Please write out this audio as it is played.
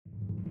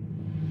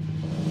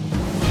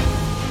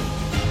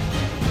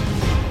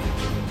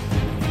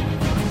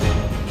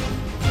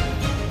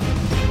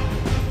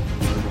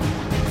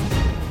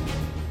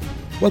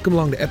Welcome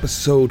along to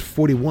episode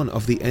 41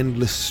 of The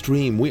Endless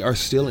Stream. We are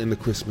still in the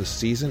Christmas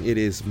season. It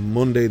is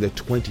Monday the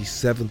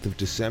 27th of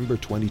December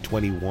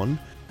 2021.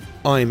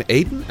 I'm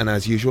Aidan, and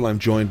as usual I'm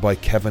joined by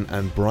Kevin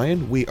and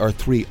Brian. We are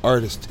three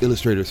artists,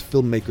 illustrators,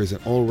 filmmakers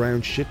and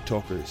all-round shit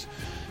talkers.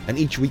 And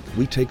each week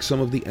we take some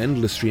of the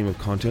endless stream of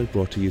content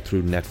brought to you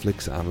through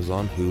Netflix,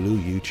 Amazon,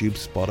 Hulu, YouTube,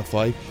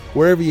 Spotify.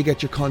 Wherever you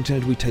get your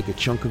content, we take a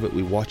chunk of it,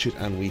 we watch it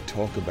and we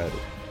talk about it.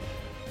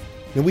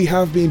 Now we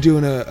have been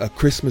doing a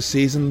Christmas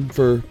season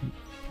for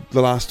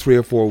the last 3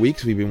 or 4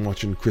 weeks. We've been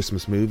watching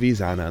Christmas movies,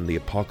 Anna and the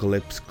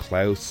Apocalypse,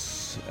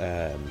 Klaus,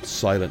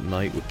 Silent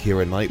Night with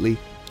Keira Knightley.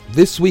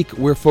 This week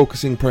we're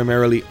focusing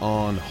primarily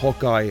on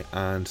Hawkeye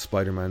and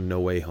Spider-Man No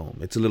Way Home.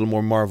 It's a little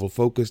more Marvel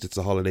focused, it's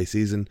the holiday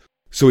season,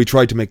 so we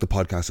tried to make the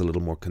podcast a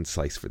little more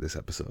concise for this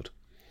episode.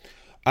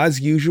 As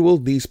usual,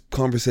 these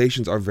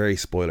conversations are very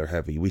spoiler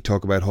heavy. We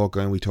talk about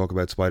Hawkeye and we talk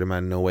about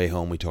Spider-Man No Way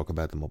Home, we talk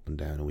about them up and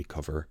down, and we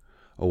cover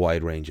a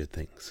wide range of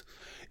things.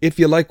 If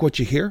you like what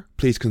you hear,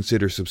 please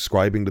consider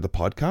subscribing to the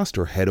podcast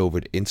or head over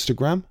to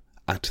Instagram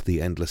at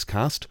The Endless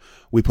Cast.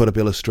 We put up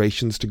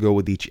illustrations to go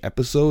with each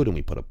episode and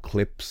we put up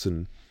clips,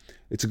 and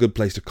it's a good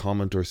place to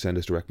comment or send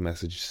us direct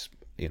messages.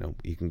 You know,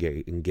 you can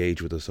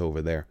engage with us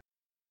over there.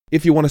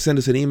 If you want to send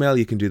us an email,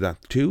 you can do that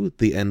too,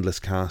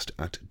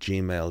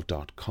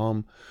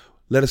 theendlesscast@gmail.com.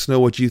 Let us know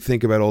what you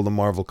think about all the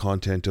Marvel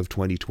content of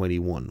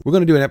 2021. We're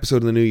going to do an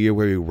episode in the new year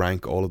where we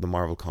rank all of the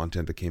Marvel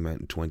content that came out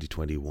in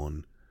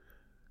 2021.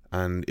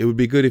 And it would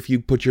be good if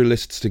you put your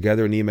lists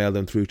together and email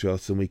them through to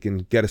us and we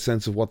can get a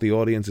sense of what the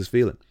audience is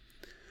feeling.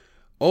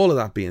 All of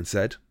that being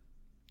said,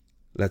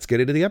 let's get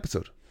into the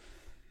episode.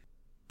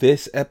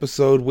 This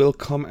episode will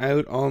come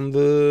out on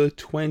the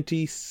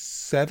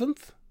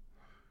 27th?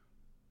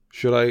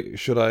 Should I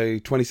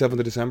 27th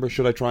of December?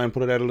 Should I try and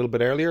put it out a little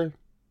bit earlier?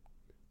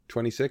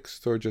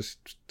 26th, or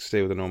just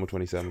stay with the normal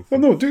 27th?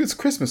 Well, no, dude, it's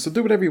Christmas, so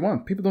do whatever you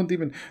want. People don't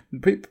even...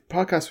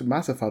 Podcasts with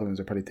massive followings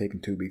are probably taking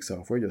 2 weeks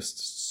off. We're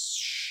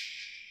just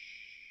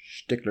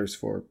sticklers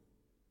for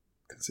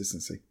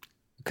consistency.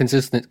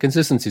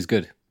 Consistency is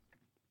good.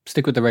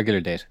 Stick with the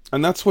regular date.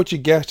 And that's what you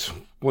get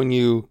when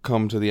you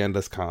come to the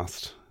Endless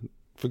Cast.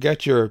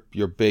 Forget your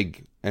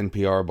big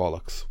NPR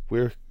bollocks.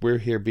 We're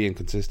here being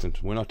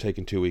consistent. We're not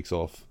taking 2 weeks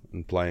off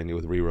and playing you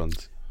with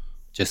reruns.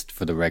 Just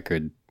for the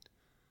record,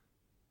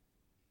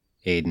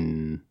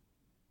 Aidan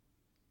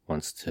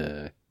wants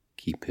to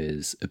keep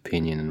his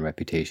opinion and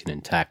reputation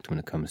intact when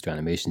it comes to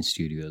animation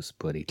studios,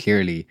 but he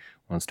clearly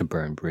wants to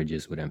burn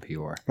bridges with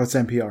NPR. What's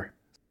NPR?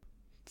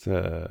 It's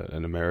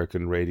an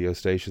American radio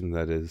station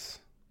that is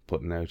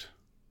putting out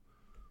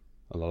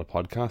a lot of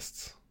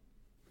podcasts.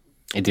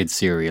 It did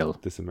Serial,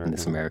 This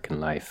American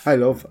Life. I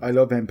love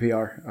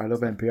NPR. I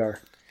love NPR.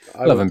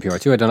 I love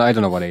NPR too. I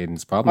don't know what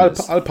Aidan's problem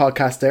is. I'll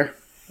podcast there.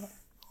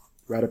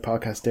 Rather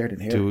podcast there than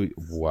here.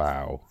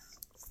 Wow.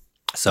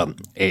 So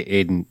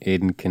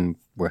Aidan can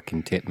work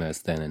in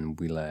Titmouse then, and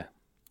we'll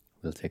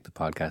take the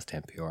podcast to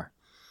NPR.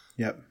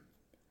 Yep.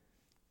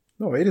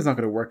 No, Aidan's not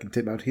going to work in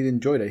Titmouse. He'd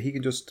enjoy that. He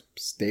can just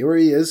stay where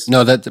he is.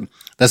 No, that's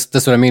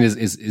what I mean.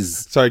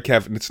 Is Sorry,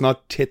 Kevin. It's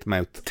not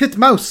Titmouth.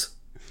 Titmouse.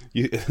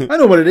 I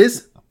know what it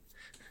is.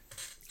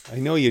 I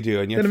know you do,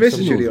 and yet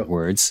Animation he studio. knows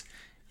words.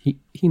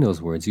 He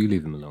knows words. You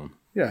leave him alone.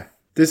 Yeah.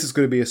 This is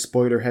going to be a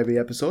spoiler-heavy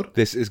episode.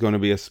 This is going to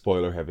be a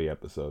spoiler-heavy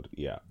episode,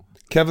 yeah.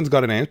 Kevin's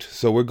got an out,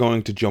 so we're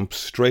going to jump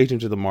straight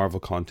into the Marvel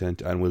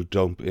content, and we'll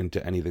dump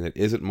into anything that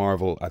isn't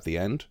Marvel at the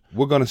end.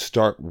 We're going to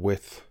start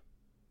with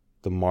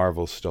the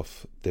Marvel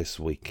stuff this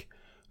week.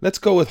 Let's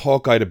go with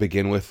Hawkeye to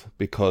begin with,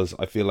 because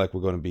I feel like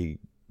we're going to be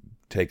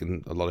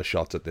taking a lot of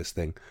shots at this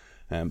thing.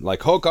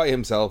 Like Hawkeye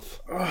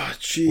himself, Oh,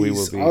 jeez. we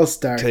will be I'll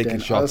start taking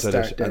then. shots I'll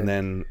at start it, then. and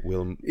then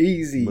we'll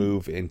Easy.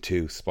 move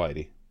into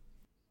Spidey.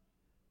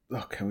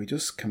 Look, can we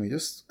just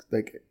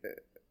like,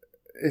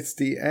 it's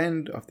the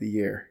end of the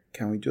year.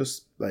 Can we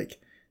just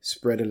like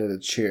spread a little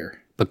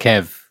cheer? But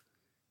Kev,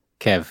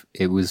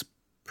 it was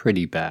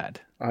pretty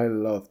bad. I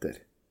loved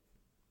it.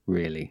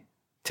 Really.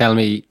 Tell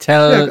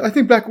Yeah, I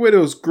think Black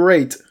Widow's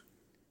great.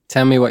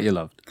 Tell me what you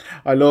loved.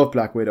 I love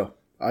Black Widow.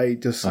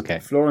 Okay.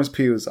 Florence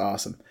Pugh is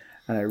awesome,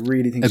 and I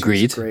really think Agreed.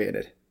 she's great at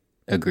it.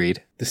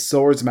 Agreed. The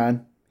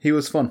Swordsman, he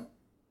was fun.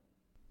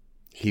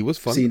 He was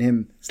fun. Seeing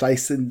him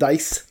slice and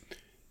dice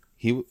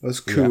He was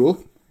cool.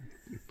 Yeah.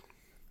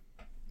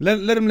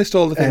 Let him list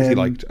all the things he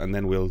liked, and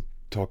then we'll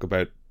talk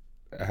about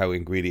how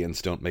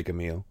ingredients don't make a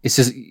meal. It's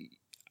just,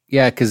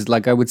 yeah, because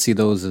like I would see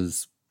those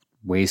as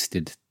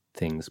wasted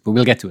things, but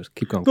we'll get to it.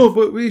 Keep going. No,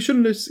 but you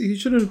shouldn't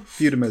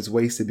view them as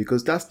wasted,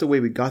 because that's the way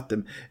we got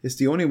them. It's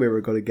the only way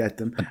we're going to get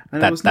them,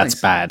 and it was That's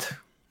nice. bad.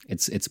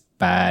 It's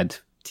bad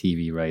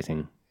TV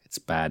writing. It's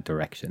bad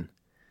direction.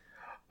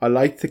 I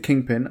liked the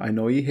Kingpin. I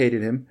know you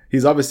hated him.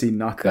 He's obviously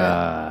not there.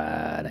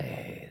 God, I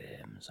hate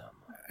him so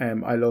much.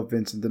 I love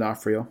Vincent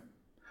D'Onofrio.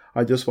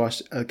 I just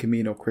watched El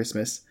Camino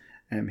Christmas.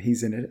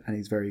 He's in it and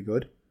he's very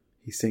good.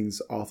 He sings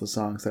awful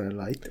songs that I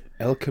liked.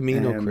 El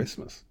Camino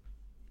Christmas.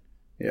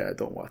 Yeah,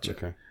 don't watch it.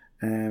 Okay.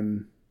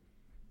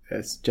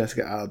 It's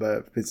Jessica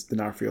Alba, Vincent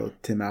D'Onofrio,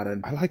 Tim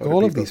Allen. I like other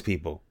all of people. these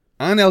people.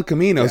 And El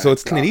Camino, Yeah, so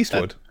it's Clint God,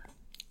 Eastwood.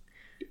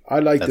 I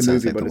like That the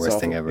sounds movie, like but the it's worst awful.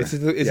 thing ever. Is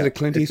it Yeah, a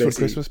Clint it's Eastwood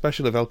basically- Christmas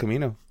special of El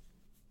Camino?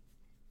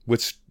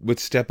 With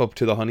Step Up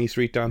to the Honey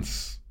Street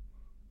Dance,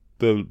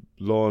 the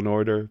Law and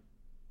Order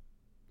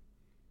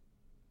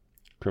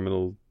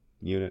criminal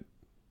unit.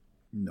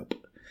 Nope.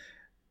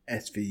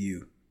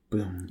 SVU.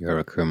 Boom. You're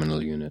a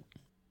criminal unit.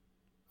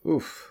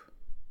 Oof.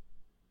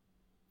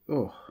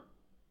 Oh.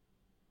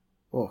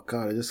 Oh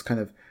God! I just kind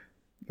of.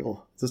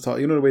 Oh, just thought.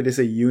 You know the way they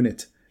say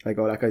unit, like,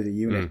 oh, that guy's a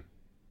unit.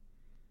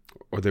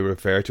 Or they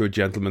refer to a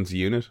gentleman's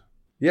unit.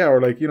 Yeah,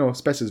 or like,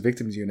 specialist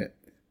victims unit.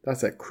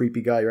 That's a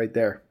creepy guy right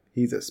there.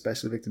 He's a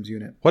special victims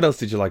unit. What else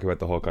did you like about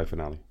the Hawkeye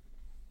finale?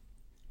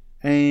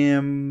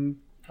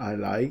 I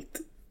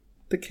liked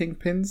the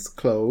Kingpin's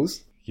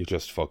clothes. You're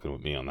just fucking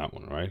with me on that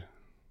one, right?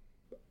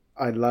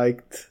 I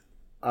liked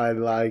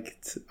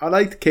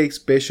Cakes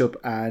Bishop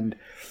and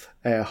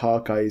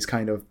Hawkeye's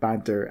kind of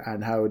banter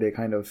and how they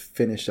kind of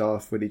finished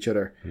off with each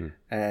other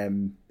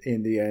in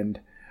the end.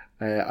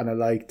 And I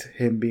liked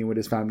him being with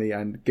his family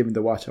and giving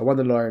the watch. I want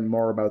to learn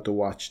more about the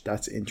watch.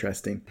 That's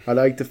interesting. I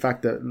like the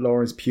fact that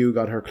Lawrence Pugh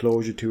got her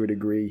closure to a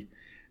degree.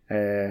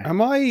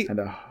 Am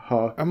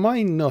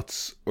I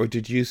nuts, or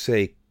did you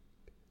say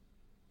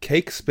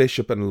Cakes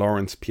Bishop and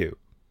Lawrence Pugh?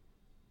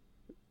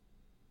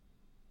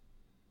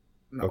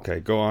 No. Okay,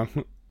 go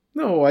on.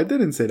 No, I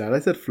didn't say that. I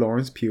said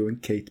Florence Pugh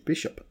and Kate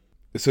Bishop.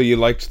 So you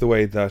liked the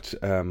way that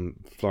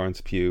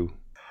Florence Pugh...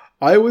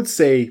 I would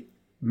say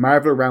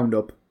Marvel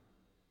Roundup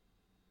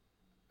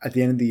at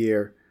the end of the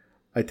year.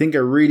 I think I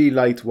really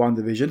liked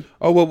WandaVision.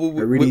 Oh, well,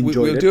 I really enjoyed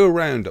we'll it. do a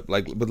roundup.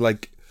 But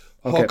Okay.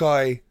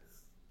 Hawkeye,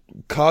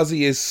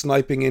 Kazi is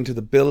sniping into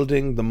the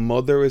building. The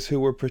mother is who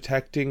we're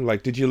protecting.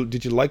 Like, did you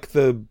like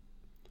the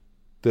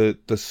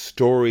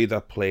story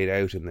that played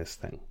out in this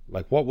thing?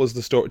 Like, what was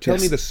the story? Tell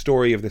me the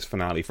story of this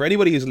finale. For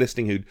anybody who's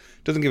listening who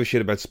doesn't give a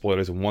shit about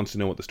spoilers and wants to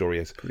know what the story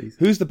is. Please.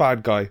 Who's the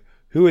bad guy?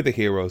 Who are the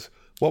heroes?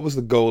 What was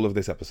the goal of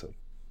this episode?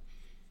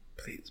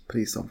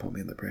 Please don't put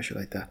me under pressure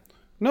like that.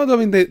 No, I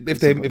mean, if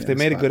they made a good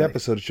spotlight.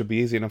 episode, it should be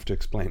easy enough to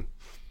explain.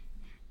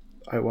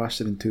 I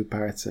watched it in 2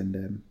 parts,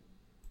 and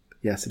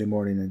yesterday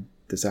morning and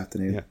this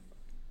afternoon, Yeah.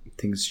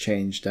 things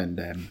changed,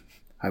 and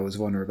I was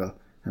vulnerable,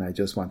 and I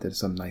just wanted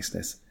some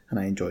niceness, and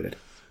I enjoyed it.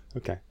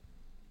 Okay.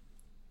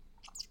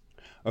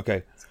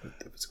 It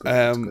was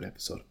a good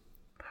episode.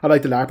 I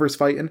liked the Lappers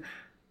fighting.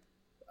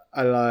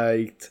 I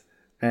liked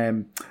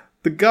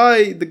the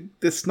guy,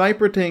 the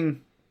sniper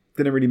thing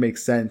didn't really make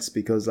sense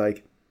because,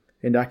 like,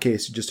 in that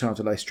case, you just turn off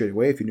the light straight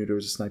away if you knew there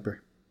was a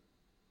sniper.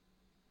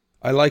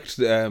 I liked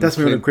That's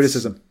my only Clint's,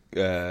 criticism.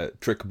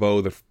 Trick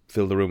bow that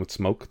filled the room with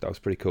smoke. That was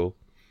pretty cool.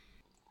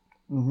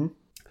 Mm-hmm.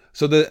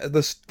 So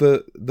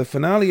the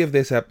finale of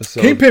this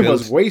episode, Kingpin built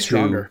was way to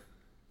stronger.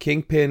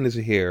 Kingpin is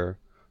here,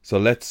 so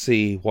let's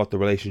see what the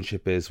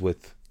relationship is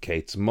with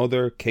Kate's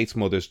mother. Kate's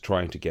mother's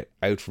trying to get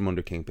out from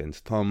under Kingpin's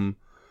thumb.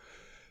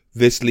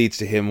 This leads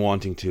to him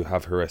wanting to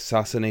have her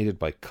assassinated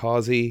by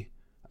Kazi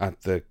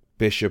at the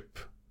Bishop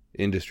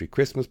Industry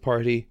Christmas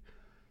party.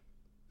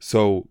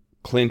 So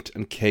Clint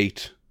and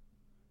Kate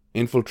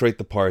infiltrate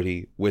the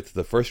party with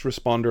the first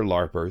responder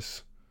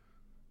LARPers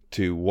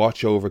to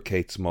watch over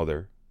Kate's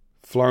mother.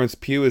 Florence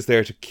Pugh is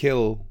there to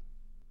kill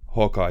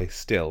Hawkeye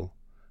still,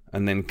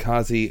 and then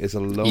Kazi is a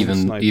lone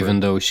sniper. Even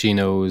though she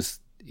knows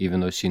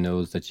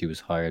that she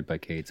was hired by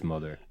Kate's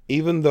mother.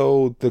 Even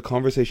though the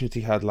conversations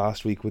he had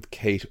last week with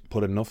Kate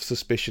put enough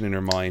suspicion in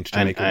her mind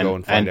to make her go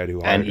and find out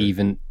who hired her.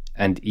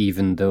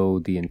 Even though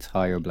the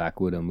entire Black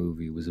Widow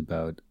movie was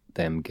about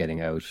them getting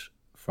out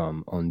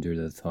from under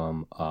the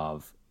thumb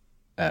of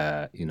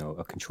a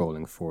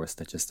controlling force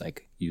that just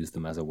like used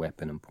them as a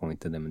weapon and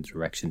pointed them in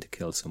direction to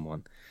kill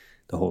someone.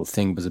 The whole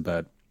thing was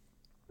about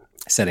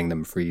setting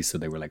them free so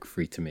they were like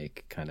free to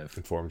make kind of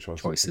Informed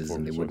choices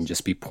and they wouldn't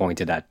just be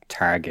pointed at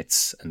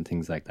targets and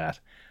things like that.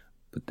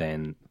 But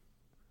then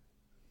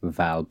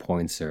Val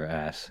points her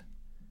at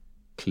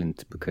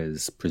Clint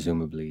because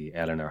presumably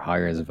Eleanor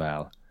hires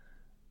Val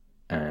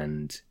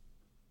and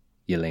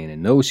Yelena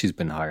knows she's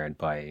been hired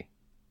by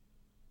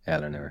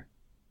Eleanor,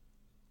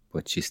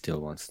 but she still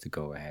wants to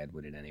go ahead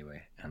with it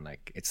anyway. And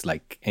like it's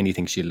like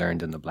anything she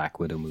learned in the Black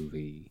Widow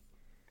movie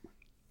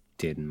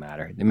didn't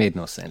matter. It made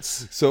no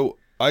sense. So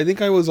I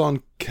think I was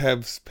on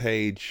Kev's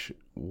page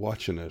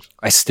watching it.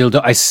 I still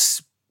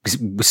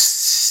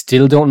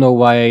don't know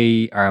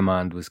why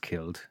Armand was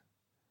killed.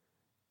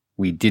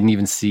 We didn't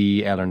even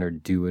see Eleanor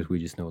do it. We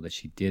just know that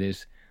she did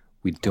it.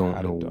 We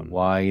don't know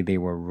why they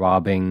were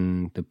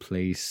robbing the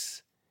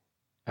place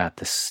at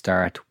the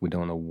start. We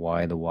don't know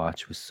why the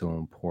watch was so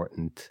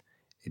important.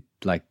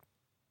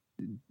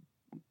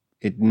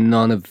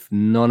 None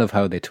of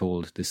how they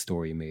told this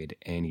story made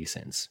any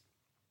sense.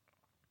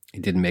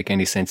 It didn't make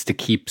any sense to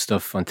keep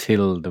stuff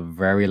until the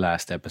very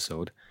last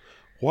episode.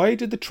 Why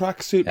did the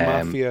tracksuit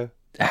mafia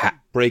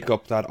break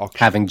up that auction?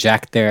 Having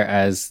Jack there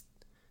as...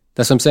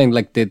 That's what I'm saying.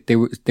 Like they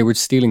were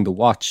stealing the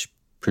watch,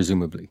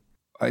 presumably.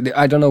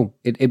 I don't know.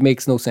 It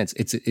makes no sense.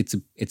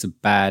 It's a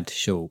bad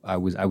show. I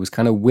was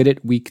kind of with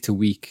it week to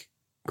week,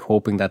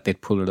 hoping that they'd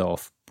pull it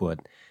off,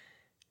 but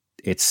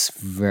it's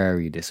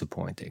very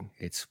disappointing.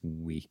 It's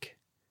weak.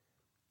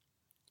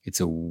 It's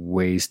a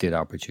wasted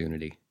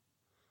opportunity.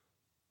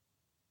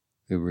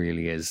 It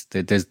really is.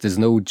 There's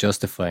no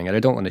justifying it. I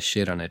don't want to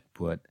shit on it,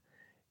 but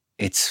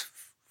it's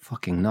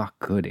fucking not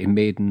good. It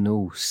made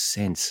no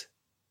sense.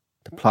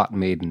 The plot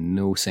made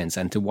no sense,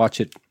 and to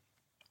watch it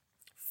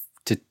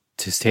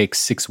to take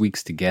 6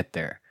 weeks to get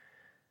there,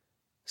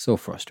 so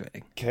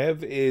frustrating.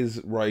 Kev is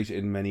right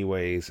in many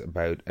ways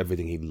about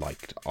everything he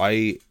liked.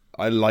 I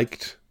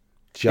liked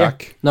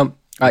Jack. Yeah.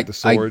 No, the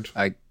sword.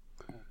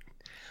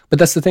 But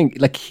that's the thing.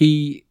 Like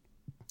he,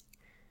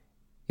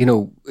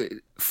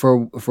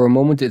 for a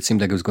moment it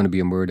seemed like it was going to be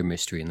a murder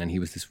mystery, and then he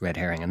was this red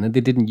herring, and then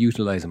they didn't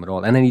utilize him at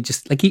all. And then he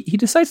just he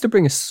decides to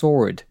bring a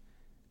sword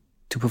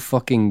to a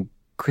fucking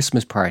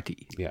Christmas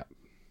party. Yeah.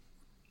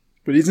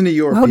 But isn't he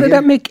European? How did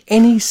that make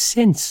any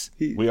sense?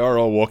 We are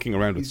all walking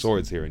around with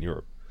swords here in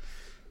Europe.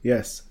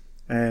 Yes.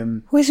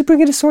 Why is he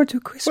bringing a sword to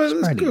a Christmas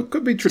party? It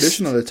could be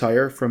traditional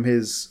attire from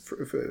his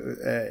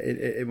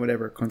in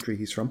whatever country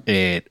he's from.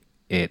 It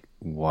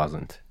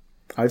wasn't.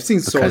 I've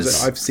seen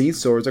swords. I've seen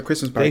swords at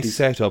Christmas parties. They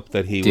set up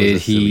that he was a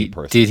silly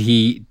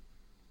person.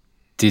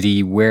 Did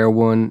he wear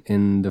one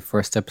in the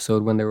first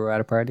episode when they were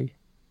at a party?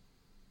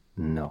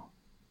 No,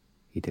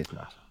 he did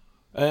not.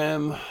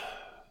 And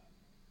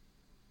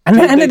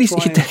then he's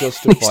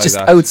just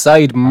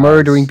outside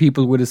murdering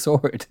people with a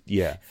sword.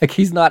 Yeah. Like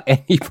he's not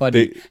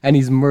anybody, and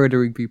he's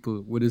murdering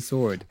people with a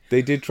sword.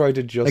 They did try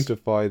to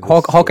justify this.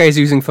 Hawkeye's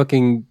using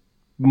fucking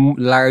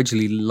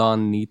largely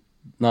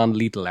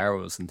non-lethal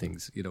arrows and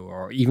things,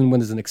 or even when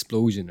there's an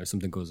explosion or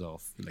something goes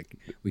off. Like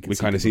we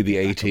kind of see the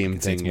A-team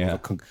thing, yeah.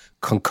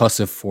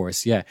 Concussive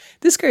force, yeah.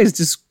 This guy is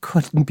just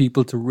cutting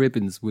people to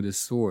ribbons with his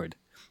sword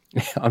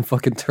on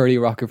fucking 30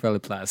 Rockefeller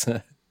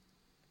Plaza.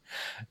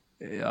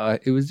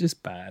 It was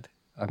just bad.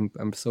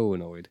 I'm so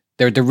annoyed.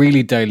 They're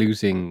really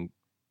diluting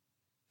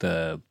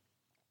the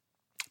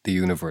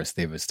universe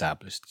they've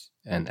established,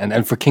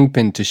 and for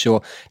Kingpin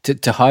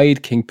to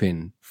hide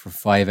Kingpin for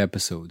 5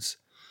 episodes.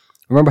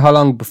 Remember how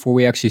long before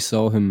we actually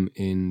saw him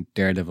in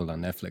Daredevil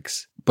on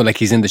Netflix? But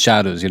he's in the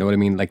shadows, you know what I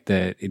mean?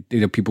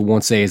 People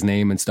won't say his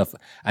name and stuff,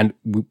 and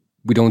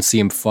we don't see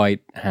him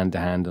fight hand to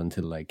hand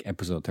until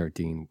episode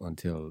 13,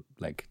 until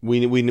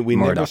we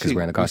Murdoch is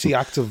wearing the costume. We see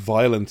acts of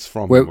violence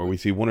from him, where we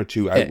see 1 or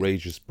 2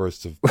 outrageous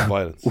bursts of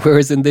violence.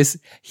 Whereas in this,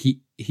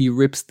 he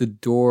rips the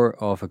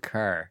door off a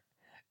car,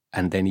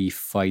 and then he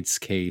fights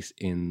Kate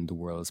in the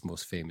world's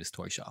most famous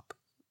toy shop.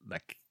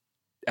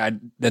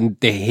 And then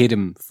they hid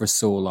him for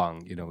so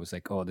long, it was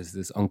there's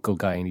this uncle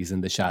guy and he's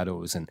in the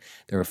shadows and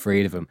they're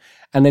afraid of him,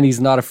 and then he's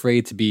not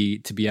afraid to be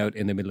out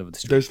in the middle of the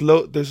street.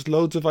 There's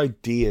loads of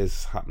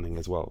ideas happening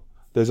as well.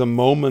 There's a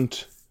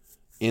moment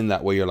in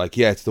that where you're like,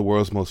 yeah, it's the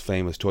world's most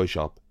famous toy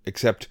shop,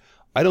 except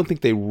I don't think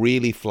they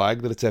really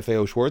flag that it's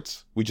FAO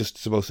Schwarz. We're just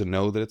supposed to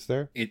know that it's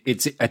there.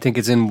 I think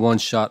it's in one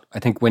shot. I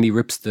think when he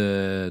rips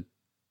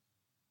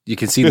you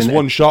can see this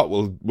one shot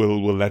will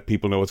let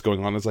people know what's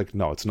going on. It's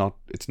no,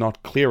 it's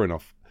not clear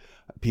enough.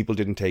 People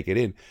didn't take it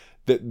in.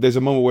 There's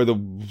a moment where the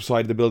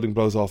side of the building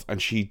blows off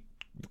and she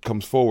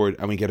comes forward,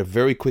 and we get a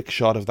very quick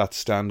shot of that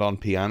stand-on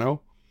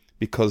piano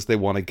because they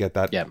want to get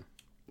that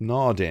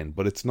nod in,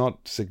 but it's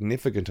not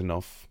significant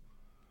enough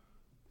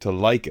to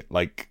like it.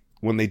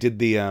 When they did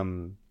the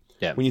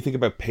when you think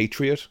about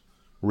Patriot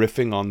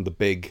riffing on the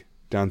big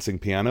dancing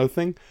piano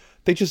thing,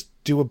 they just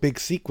do a big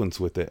sequence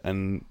with it,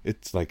 and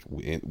it's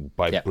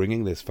by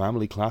bringing this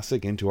family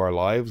classic into our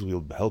lives,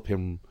 we'll help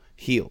him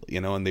heal,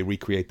 and they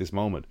recreate this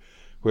moment.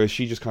 Whereas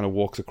she just kind of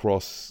walks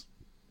across,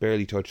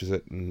 barely touches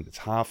it, and it's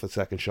half a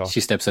second shot.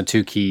 She steps on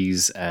 2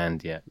 keys,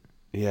 and yeah,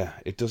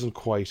 it doesn't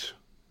quite.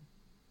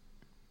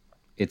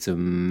 It's a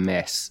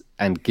mess,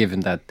 and given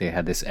that they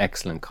had this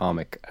excellent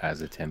comic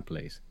as a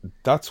template,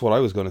 that's what I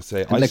was going to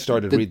say. I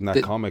started reading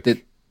that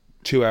comic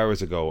 2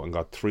 hours ago and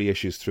got 3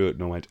 issues through it,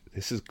 and I went,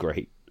 "This is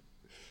great.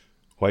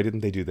 Why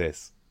didn't they do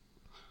this?"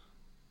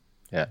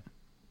 Yeah,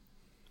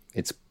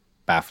 it's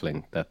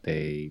baffling that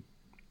they.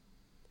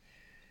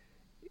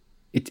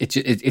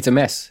 It's a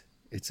mess.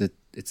 It's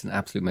an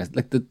absolute mess.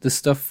 The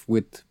stuff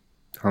with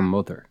her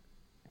mother,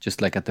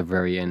 just at the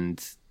very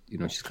end,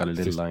 she's got a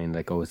little line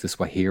 "Oh, is this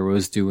what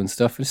heroes do?" and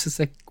stuff. And it's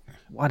just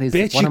what is?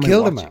 Bitch, what you am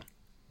killed I a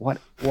watching? man.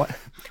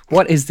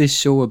 What is this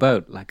show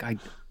about? I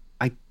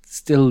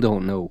still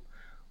don't know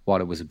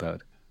what it was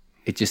about.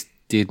 It just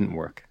didn't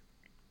work.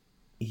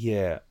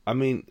 Yeah, I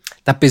mean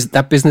that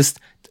business.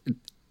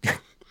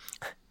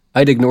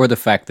 I'd ignore the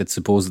fact that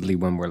supposedly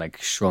when we're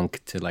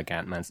shrunk to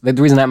Ant-Man's, the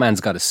reason Ant-Man's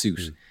got a suit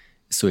is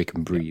so he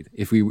can breathe.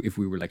 If we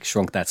were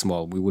shrunk that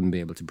small, we wouldn't be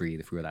able to breathe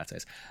if we were that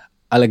size.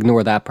 I'll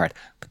ignore that part.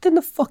 But then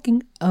the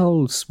fucking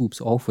owl swoops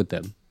off with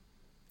them.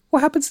 What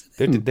happens to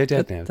them? They're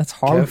dead now. That's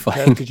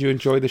horrifying. Kev, did you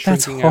enjoy the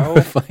shrinking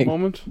owl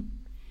moment?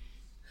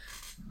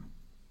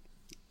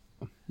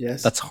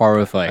 Yes. That's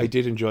horrifying. I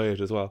did enjoy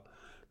it as well.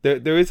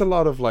 There is a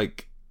lot of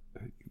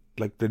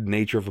the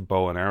nature of a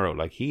bow and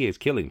arrow. He is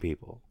killing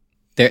people.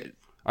 They're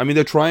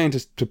trying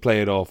to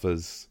play it off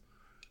as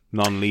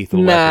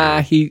non-lethal.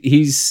 Nah,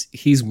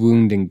 he's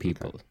wounding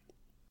people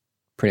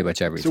pretty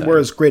much every time. So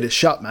where's greatest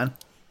shot, man?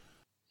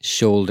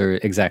 Shoulder,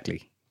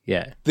 exactly.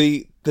 Yeah.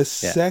 The The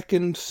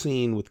second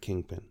scene with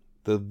Kingpin,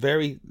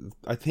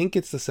 I think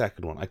it's the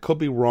second one. I could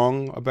be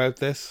wrong about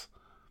this,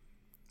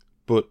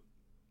 but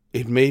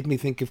it made me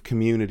think of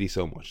Community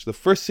so much. The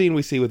first scene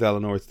we see with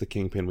Eleanor, it's the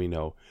Kingpin we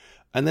know.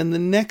 And then the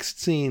next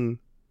scene,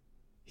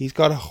 he's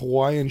got a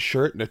Hawaiian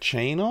shirt and a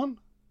chain on.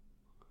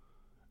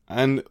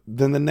 And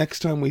then the next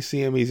time we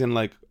see him, he's in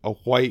like a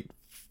white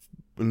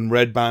and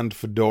red band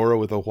fedora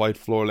with a white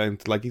floor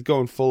length. Like he's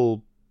going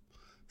full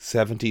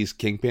 70s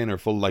Kingpin or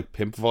full like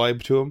pimp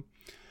vibe to him.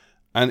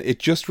 And it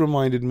just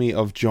reminded me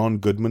of John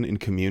Goodman in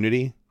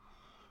Community,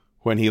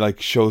 when he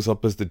like shows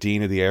up as the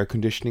dean of the air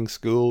conditioning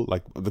school.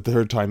 Like the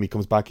third time he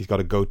comes back, he's got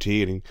a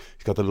goatee and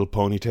he's got the little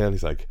ponytail.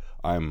 He's like,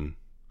 I'm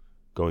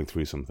going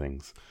through some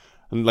things.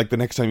 And like the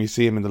next time you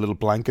see him in the little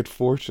blanket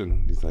fort,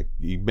 and he's like,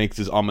 he makes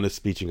his ominous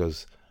speech and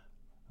goes,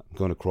 I'm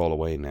going to crawl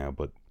away now,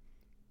 but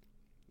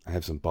I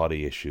have some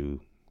body issue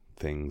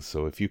things.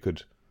 So if you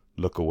could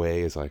look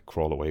away as I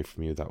crawl away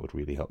from you, that would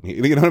really help me.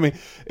 You know what I mean?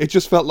 It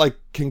just felt like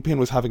Kingpin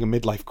was having a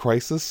midlife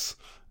crisis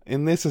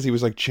in this as he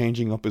was like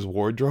changing up his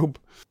wardrobe.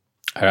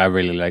 I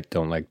really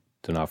don't like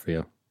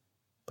D'Onofrio.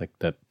 Like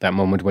that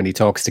moment when he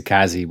talks to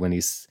Kazi, when he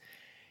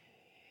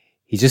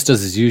just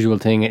does his usual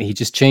thing and he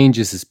just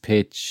changes his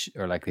pitch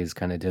or like his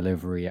kind of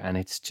delivery, and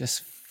it's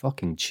just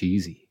fucking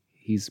cheesy.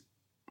 He's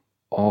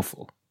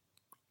awful.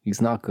 He's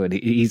not good.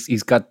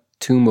 He's got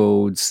two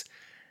modes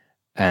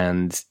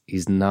and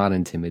he's not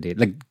intimidating.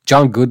 Like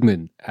John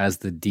Goodman as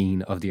the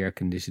dean of the air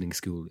conditioning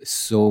school is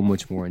so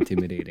much more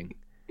intimidating.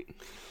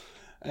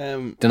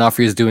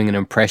 D'Onofrio is doing an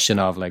impression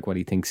of like what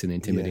he thinks an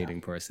intimidating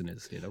person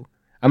is, you know.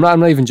 I'm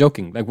not even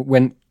joking. Like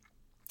when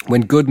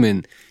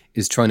Goodman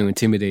is trying to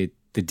intimidate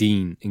the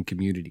dean in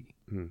Community,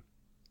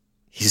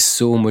 he's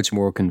so much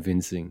more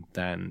convincing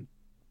than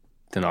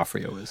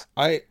D'Onofrio is.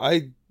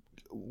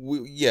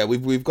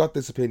 We've got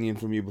this opinion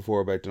from you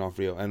before about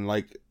D'Onofrio, and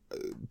like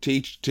to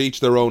each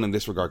their own in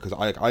this regard,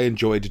 because I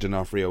enjoyed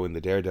D'Onofrio in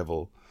the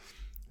Daredevil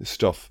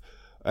stuff.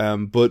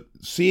 But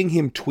seeing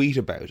him tweet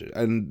about it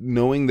and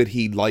knowing that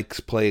he likes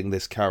playing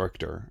this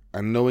character,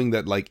 and knowing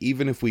that like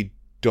even if we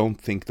don't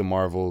think the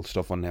Marvel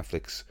stuff on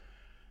Netflix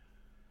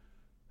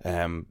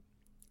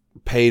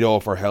paid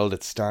off or held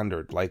its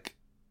standard, like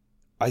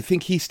I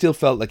think he still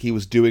felt like he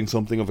was doing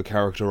something of a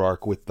character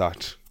arc with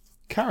that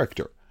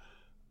character.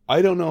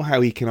 I don't know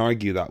how he can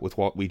argue that with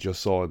what we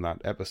just saw in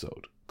that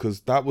episode, because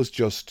that was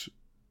just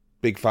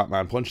big fat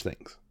man punch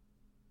things,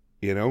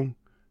 you know? It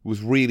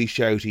was really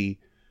shouty.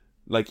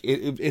 Like,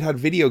 it had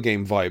video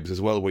game vibes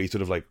as well, where he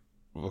sort of like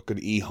fucking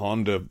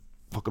E-Honda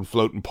fucking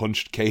float and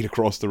punched Kate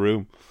across the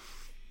room.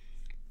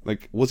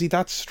 Like, was he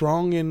that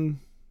strong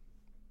in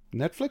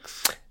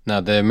Netflix?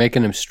 No, they're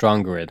making him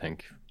stronger, I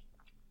think.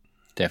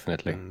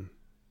 Definitely.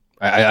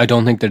 I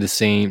don't think they're the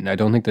same. I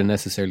don't think they're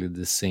necessarily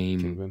the same.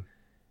 Kingpin.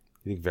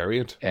 You think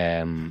variant?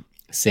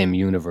 Same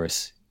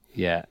universe.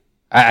 Yeah.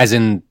 As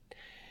in,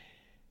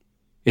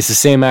 it's the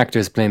same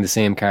actors playing the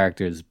same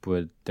characters,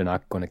 but they're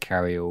not going to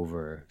carry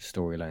over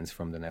storylines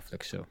from the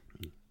Netflix show.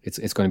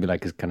 It's going to be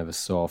like a kind of a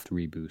soft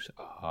reboot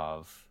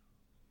of,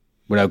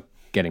 without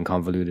getting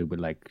convoluted with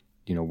like,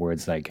 you know,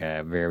 words like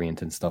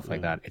variant and stuff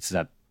like that.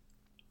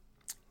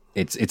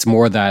 It's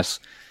more that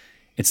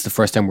it's the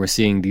first time we're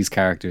seeing these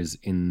characters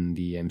in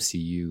the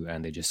MCU,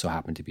 and they just so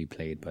happen to be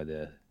played by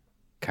the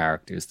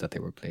characters that they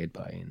were played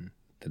by in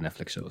the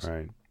Netflix shows.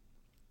 Right.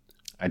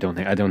 I don't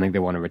think they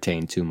want to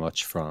retain too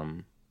much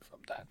from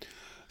that.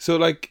 So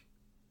like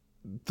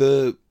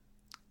the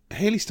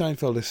Haley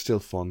Steinfeld is still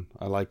fun.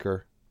 I like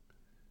her.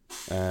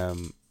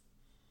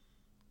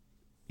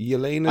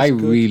 Yelena's I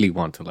good. really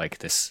want to like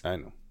this. I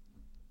know.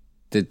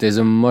 There's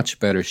a much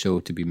better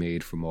show to be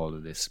made from all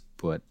of this,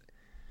 but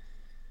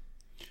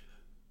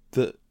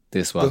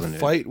this wasn't the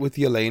fight with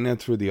Yelena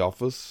through the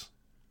office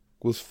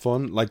was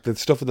fun. Like the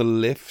stuff with the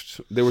lift,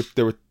 they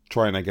were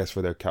trying, I guess,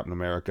 for their Captain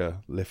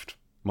America lift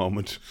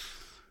moment.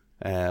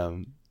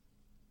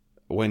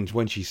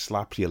 When she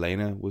slapped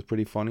Yelena was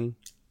pretty funny.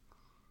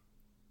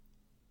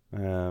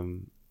 The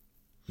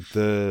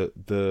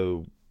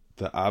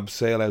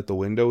abseil out the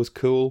window was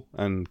cool,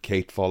 and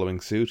Kate following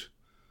suit.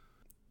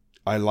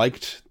 I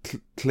liked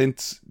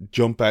Clint's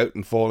jump out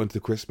and fall into the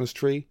Christmas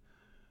tree.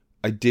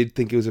 I did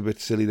think it was a bit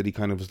silly that he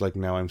kind of was like,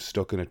 now I'm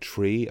stuck in a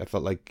tree. I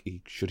felt like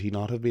should he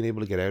not have been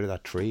able to get out of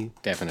that tree?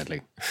 Definitely.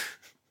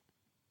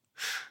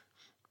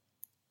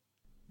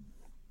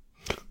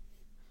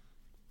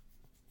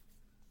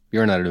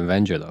 You're not an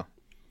Avenger, though.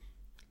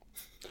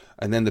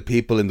 And then the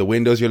people in the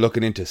windows you're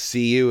looking in to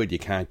see you, and you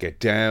can't get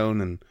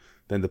down, and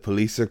then the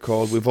police are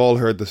called. We've all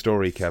heard the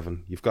story,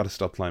 Kevin. You've got to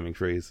stop climbing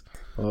trees.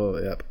 Oh,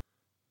 yep.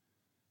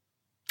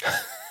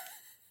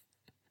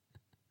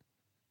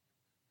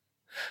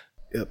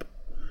 Yep.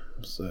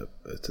 So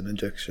it's an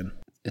injection.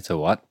 It's a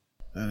what?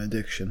 An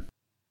addiction.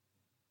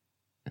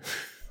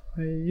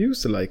 I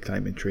used to like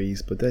climbing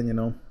trees, but then, you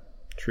know,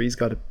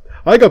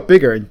 I got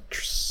bigger and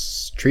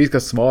trees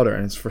got smaller,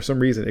 and for some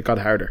reason it got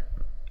harder.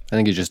 I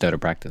think you're just out of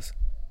practice.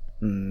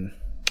 I don't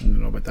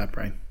know about that,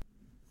 Brian.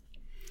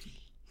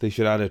 They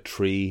should add a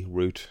tree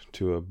route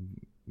to a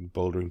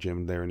bouldering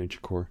gym there in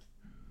Inchicore.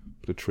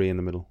 Put a tree in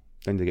the middle.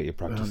 Then you get your I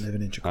practice. don't live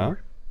in Inchicore.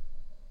 Huh?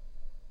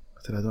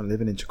 I said I don't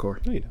live in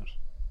Inchicore. No, you don't.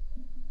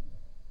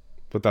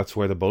 But that's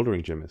where the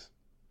bouldering gym is.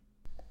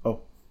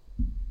 Oh,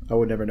 I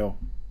would never know.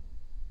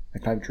 I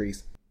climb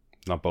trees.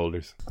 Not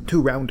boulders. I'm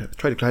too round. I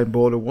tried to climb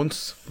boulder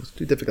once. It was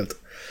too difficult.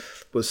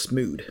 It was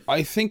smooth.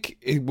 I think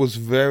it was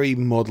very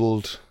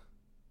muddled.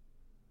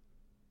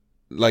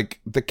 Like,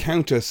 the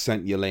Countess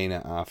sent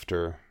Yelena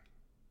after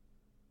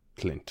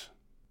Clint.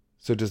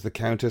 So does the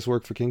Countess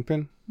work for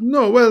Kingpin?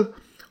 No, well,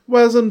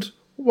 wasn't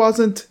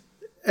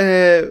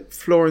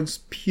Florence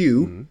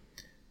Pugh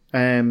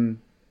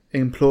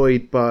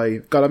employed by...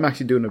 God, I'm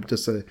actually doing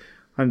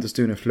I'm just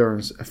doing a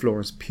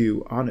Florence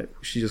Pugh on it.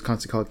 She just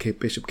constantly called Kate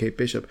Bishop,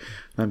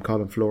 and I'm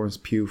calling Florence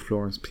Pugh.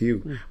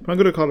 But I'm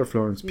going to call her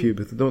Florence Pugh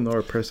because I don't know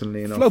her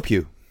personally enough.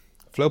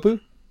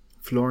 Flopu?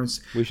 Florence.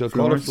 We shall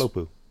call her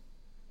Flopu.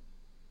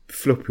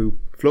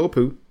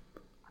 Flopu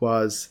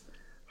was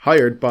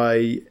hired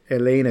by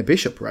Elena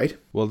Bishop, right?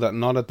 Well, that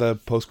not at the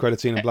post-credit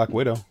scene in Black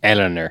Widow.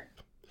 Eleanor.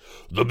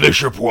 The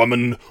Bishop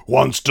woman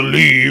wants to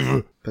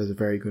leave. That's a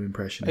very good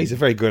impression. He's a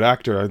very good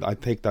actor. I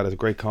take that as a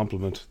great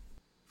compliment.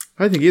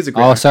 I think he is a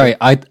great Oh, actor. sorry.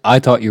 I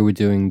thought you were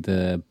doing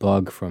the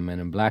bug from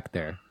Men in Black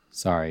there.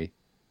 Sorry.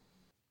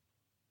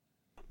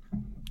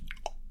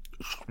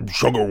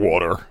 Sugar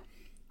water.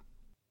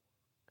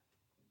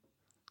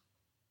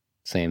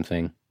 Same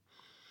thing.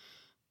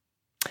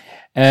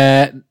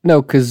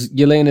 No, because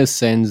Yelena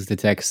sends the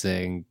text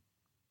saying,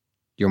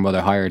 your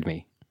mother hired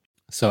me.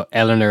 So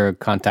Eleanor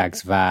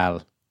contacts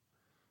Val,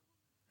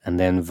 and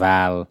then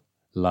Val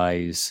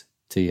lies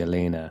to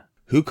Yelena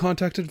Who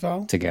contacted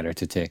Val? to get her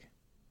to take.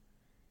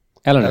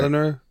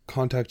 Eleanor.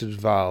 Contacted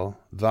Val.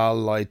 Val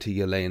lied to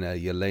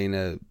Yelena.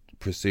 Yelena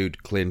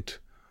pursued Clint.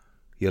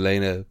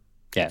 Yelena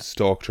Yes.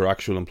 stalked her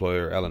actual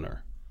employer,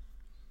 Eleanor.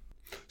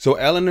 So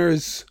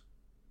Eleanor's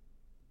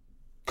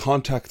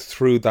contact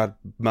through that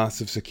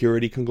massive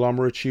security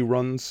conglomerate she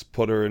runs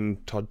put her in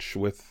touch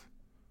with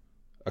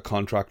a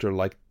contractor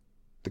like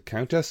the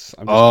Countess.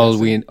 I'm just All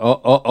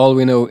guessing.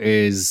 we know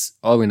is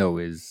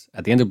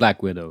at the end of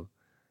Black Widow,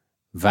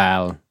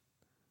 Val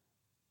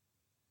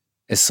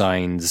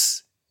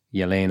assigns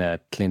Yelena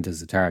Clint as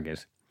the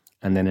target,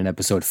 and then in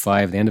episode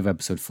 5, the end of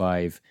episode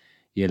 5,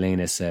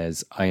 Yelena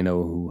says, "I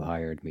know who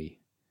hired me,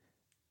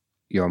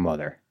 your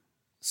mother."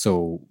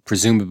 So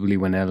presumably,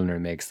 when Eleanor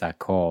makes that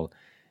call,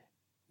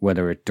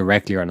 whether it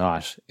directly or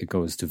not, it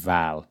goes to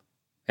Val.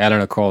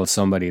 Eleanor calls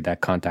somebody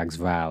that contacts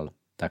Val,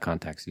 that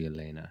contacts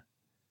Yelena,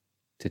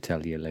 to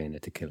tell Yelena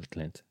to kill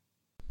Clint.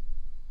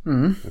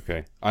 Mm-hmm.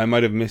 Okay. I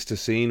might have missed a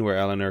scene where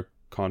Eleanor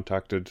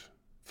contacted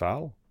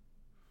Val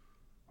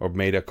or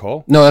made a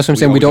call. No, that's what I'm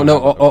saying. We don't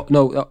know. have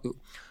that.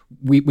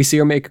 We see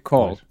her make a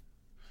call. Right.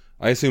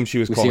 I assume she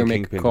was We see her calling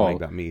make a Kingpin to call. make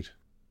that meet.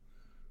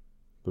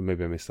 But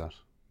maybe I missed that.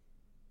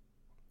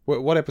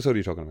 What episode are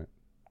you talking about?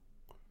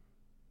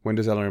 When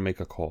does Eleanor make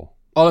a call?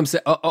 All I'm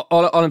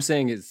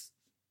saying is,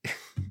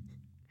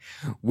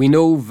 we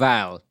know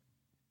Val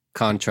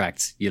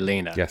contracts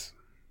Yelena, Yes.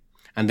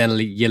 and then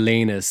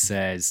Yelena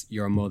says,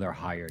 "Your mother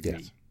hired me."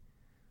 Yes.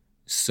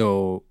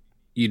 So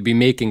you'd be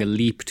making a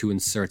leap to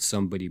insert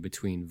somebody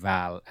between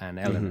Val and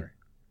Mm-hmm. Eleanor.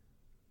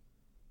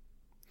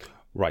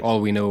 Right.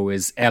 All we know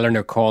is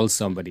Eleanor calls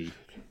somebody,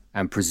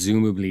 and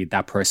presumably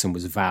that person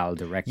was Val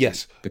directly.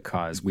 Yes.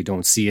 Because we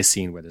don't see a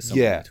scene where there's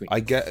somebody Yeah, between.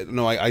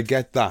 I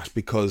get that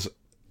because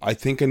I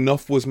think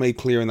enough was made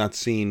clear in that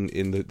scene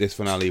in this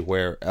finale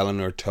where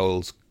Eleanor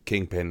tells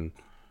Kingpin,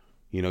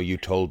 you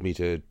told me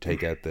to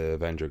take out the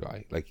Avenger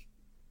guy. Like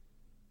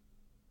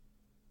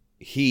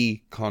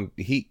he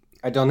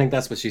I don't think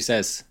that's what she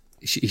says.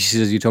 She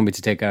says, "You told me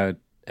to take out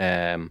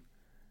Armand."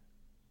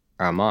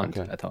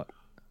 Okay. I thought,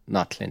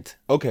 not Clint.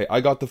 Okay,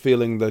 I got the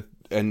feeling that,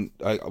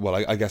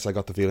 I guess I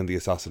got the feeling the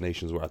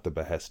assassinations were at the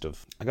behest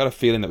of. I got a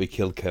feeling that we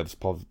killed Kev's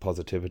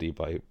positivity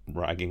by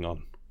ragging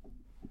on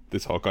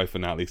this Hawkeye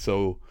finale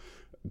so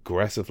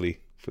aggressively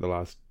for the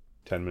last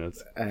 10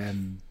 minutes.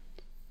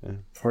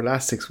 For the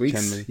last 6 10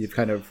 weeks, minutes. you've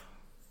kind of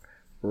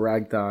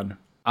ragged on.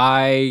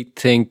 I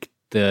think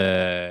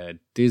the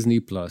Disney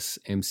Plus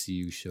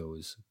MCU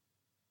shows,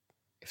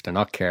 if they're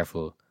not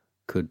careful,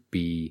 could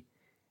be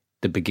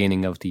the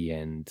beginning of the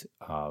end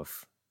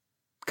of...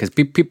 Because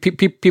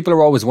people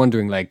are always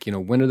wondering, like,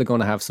 when are they going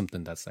to have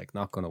something that's like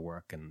not going to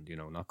work and,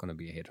 not going to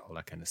be a hit, all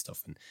that kind of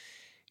stuff. And,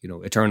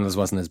 Eternals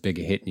wasn't as big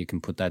a hit, and you can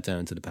put that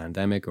down to the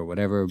pandemic or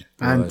whatever.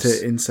 And but- to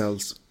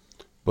incels.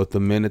 But the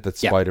minute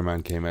that Yeah.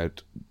 Spider-Man came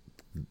out,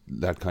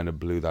 that kind of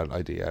blew that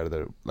idea out of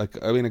there.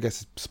 Like, I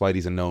guess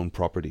Spidey's a known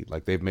property.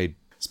 Like, they've made...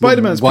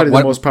 Spider-Man's What- probably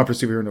what- the most popular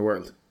superhero in the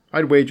world.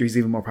 I'd wager he's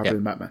even more popular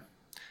than Batman.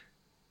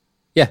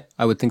 Yeah,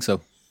 I would think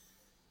so.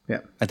 Yeah.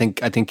 I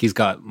think he's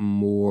got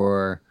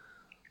more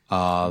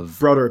of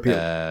Broader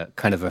appeal.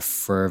 kind of a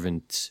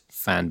fervent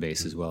fan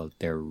base as well.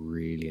 They're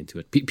really into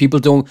it. People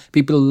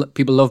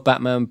love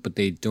Batman, but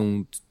they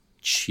don't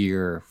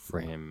cheer for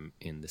him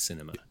in the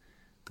cinema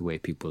the way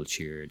people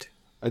cheered.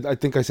 I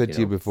think I said to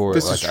you before.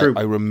 This is true.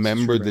 I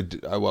remember This is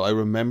true, I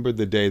remember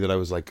the day that I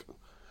was like,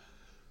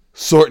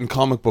 certain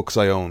comic books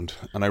I owned,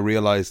 and I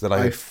realized that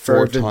I had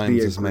 4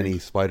 times as agree. many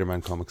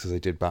Spider-Man comics as I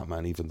did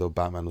Batman, even though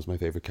Batman was my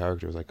favorite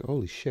character. I was like,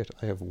 holy shit,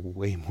 I have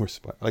way more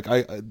Like,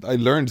 I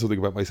learned something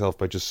about myself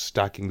by just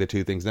stacking the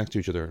two things next to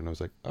each other, and I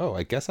was like, oh,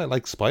 I guess I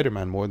like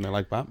Spider-Man more than I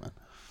like Batman.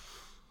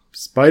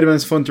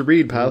 Spider-Man's fun to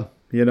read, pal.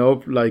 You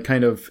know, like,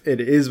 kind of, it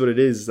is what it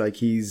is. Like,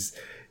 he's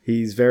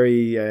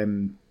very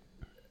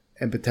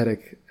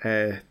empathetic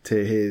to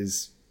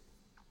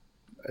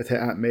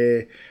Aunt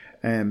May.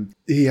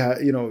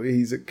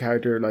 He's a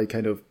character, like,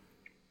 kind of,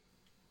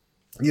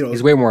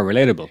 he's way more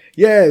relatable.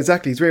 Yeah,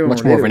 exactly. He's way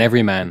much more of an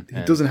everyman.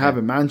 He doesn't have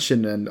a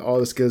mansion and all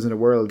the skills in the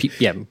world.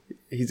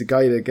 He's a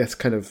guy that gets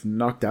kind of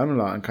knocked down a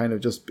lot, and kind of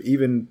just,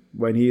 even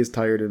when he is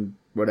tired and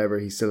whatever,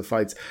 he still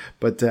fights.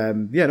 But I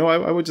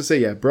would just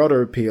say,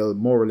 broader appeal,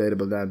 more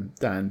relatable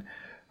than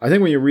I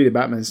think when you read a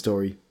Batman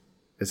story,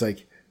 it's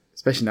like,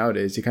 especially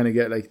nowadays, you kind of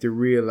get like the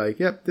real, like,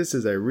 yep, this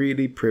is a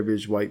really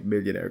privileged white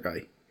millionaire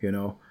guy,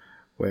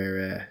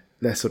 where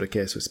less so the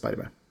case with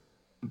Spider-Man.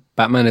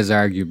 Batman is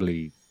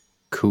arguably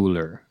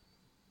cooler,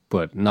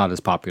 but not as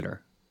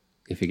popular,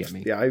 if you get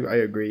me. Yeah, I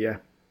agree, yeah.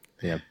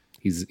 Yeah,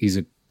 he's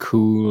a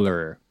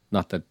cooler,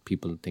 not that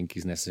people think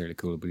he's necessarily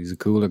cool, but he's a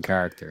cooler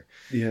character.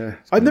 Yeah.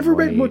 I've never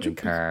read much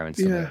car and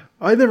stuff. Yeah,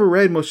 I never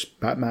read much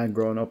Batman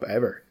growing up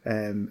ever,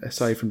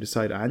 aside from the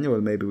side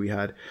annual maybe we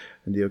had,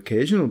 and the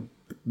occasional,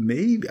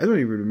 maybe, I don't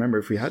even remember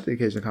if we had the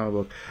occasional comic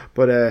book,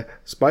 but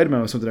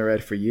Spider-Man was something I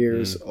read for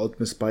years.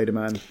 Ultimate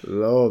Spider-Man,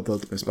 loved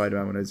Ultimate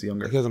Spider-Man when I was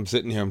younger. Because I'm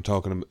sitting here, I'm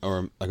talking,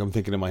 or like I'm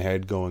thinking in my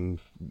head going,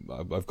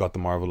 I've got the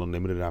Marvel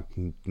Unlimited app,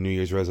 New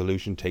Year's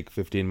resolution, take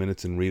 15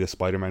 minutes and read a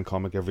Spider-Man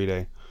comic every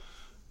day.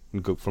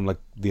 And go from like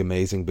the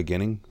Amazing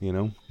Beginning,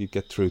 you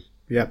get through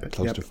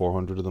close to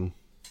 400 of them.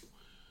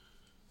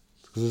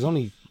 Because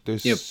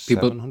there's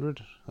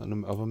 700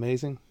 of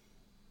Amazing.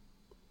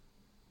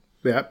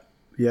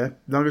 Yeah,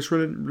 longest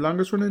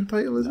running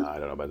title, is it? I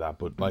don't know about that,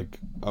 but like,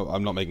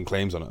 I'm not making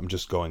claims on it. I'm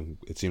just going.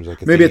 It seems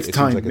like maybe thing, it's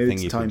time. Seems like maybe a thing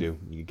it's you time. can do.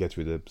 You get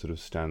through the sort of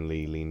Stan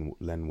Lee,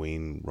 Len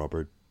Wein,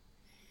 Robert.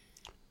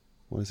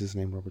 What is his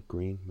name? Robert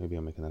Greene? Maybe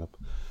I'm making that up.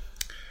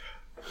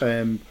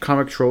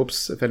 Comic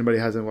Tropes. If anybody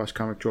hasn't watched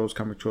Comic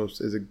Tropes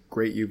is a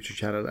great YouTube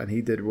channel, and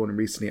he did one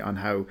recently on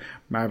how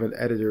Marvel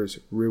editors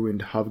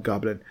ruined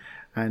Hobgoblin,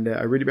 and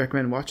I really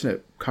recommend watching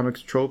it. Comic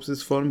Tropes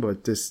is fun,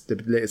 but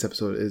the latest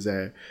episode is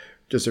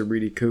just a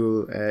really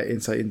cool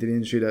insight into the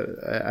industry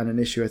and an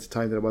issue at the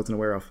time that I wasn't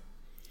aware of.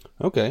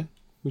 Okay,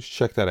 we should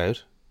check that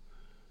out.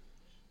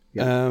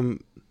 Yeah.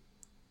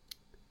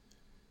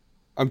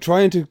 I'm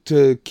trying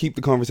to keep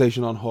the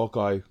conversation on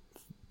Hawkeye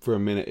for a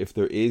minute, if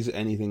there is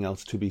anything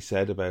else to be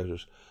said about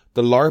it.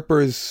 The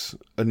LARPers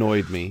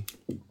annoyed me.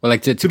 Well,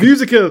 like the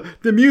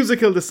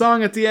musical, the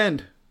song at the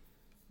end.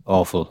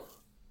 Awful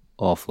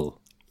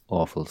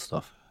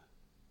stuff.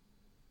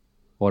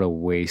 What a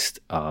waste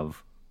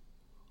of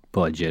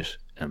budget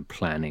and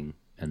planning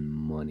and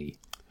money.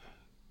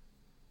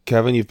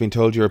 Kevin, you've been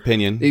told your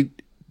opinion.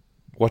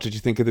 What did you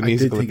think of the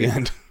musical at the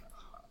end?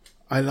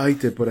 I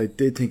liked it, but I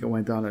did think it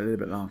went on a little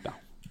bit long.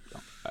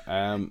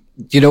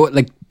 You know what?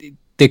 Like,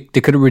 they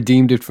could have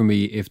redeemed it for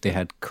me if they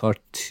had cut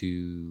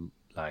to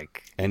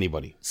like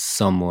anybody,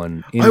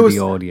 someone in the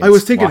audience. I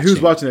was thinking,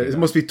 who's watching it? It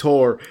must be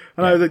Thor,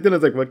 and I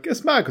was like, well,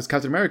 guess mad because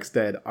Captain America's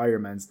dead,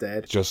 Iron Man's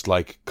dead. Just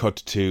like cut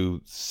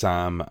to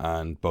Sam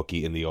and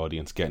Bucky in the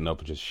audience getting up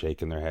and just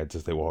shaking their heads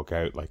as they walk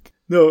out. Like,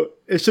 no,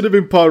 it should have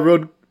been Paul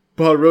Rudd.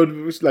 Paul Rudd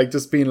was like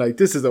just being like,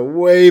 this is a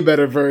way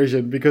better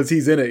version because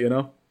he's in it,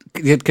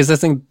 Because I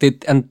think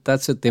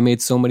that's it. They made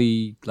so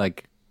many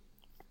like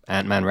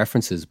Ant-Man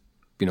references,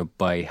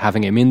 by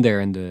having him in there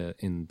in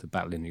the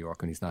Battle in New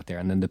York when he's not there,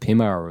 and then the Pym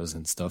arrows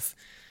and stuff.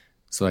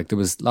 So like there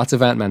was lots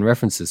of Ant-Man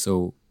references.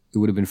 So it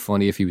would have been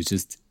funny if he was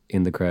just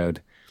in the crowd,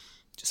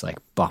 just like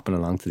bopping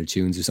along to the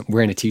tunes or something,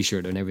 wearing a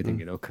T-shirt and everything.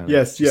 Kind of.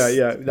 Yes, yeah,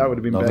 that would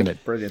have been loving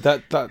it. Brilliant.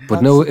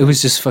 But no, it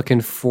was just fucking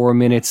 4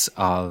 minutes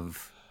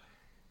of.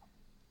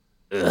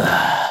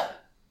 I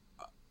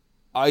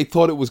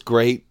thought it was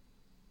great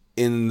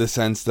in the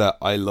sense that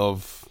I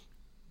love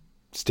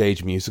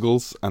stage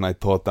musicals, and I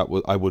thought that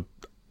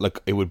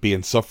it would be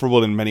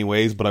insufferable in many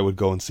ways, but I would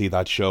go and see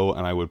that show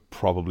and I would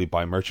probably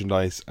buy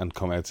merchandise and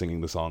come out singing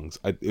the songs.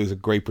 It was a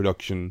great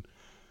production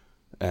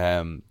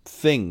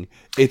thing.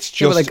 It's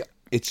just a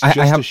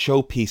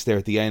showpiece there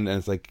at the end, and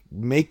it's like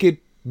make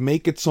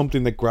it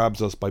something that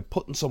grabs us by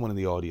putting someone in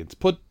the audience.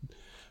 Put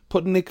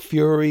Nick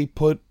Fury,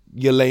 put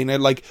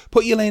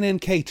Yelena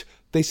and Kate.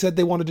 They said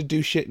they wanted to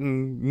do shit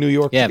in New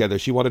York together.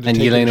 She wanted to and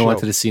take Yelena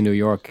wanted to see New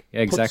York.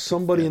 Yeah, exactly. Put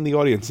somebody in the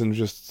audience and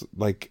just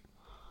like,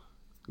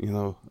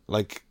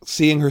 like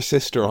seeing her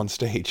sister on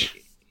stage.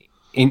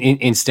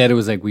 Instead, it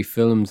was like we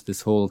filmed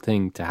this whole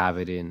thing to have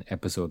it in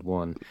episode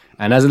 1,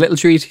 and as a little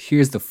treat,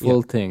 here's the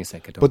full thing. It's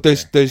like I don't. But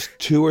there's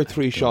 2 or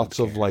 3 shots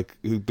of like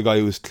the guy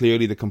who was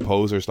clearly the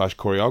composer /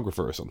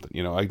 choreographer or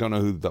something. I don't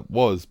know who that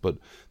was, but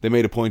they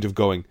made a point of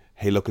going,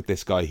 "Hey, look at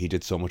this guy. He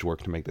did so much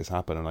work to make this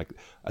happen." And like,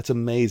 that's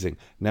amazing.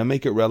 Now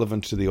make it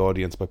relevant to the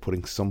audience by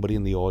putting somebody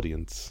in the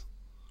audience,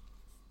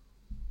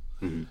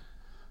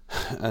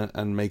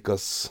 and make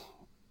us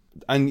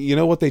And you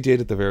know what they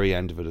did at the very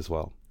end of it as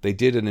well? They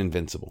did an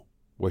Invincible,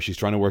 where she's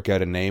trying to work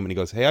out a name, and he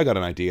goes, "Hey, I got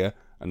an idea,"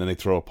 and then they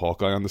throw a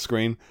Hawkeye on the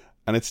screen,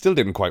 and it still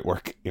didn't quite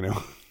work, you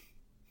know?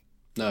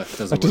 No, it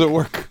doesn't. That doesn't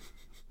work.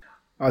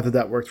 I thought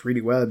that worked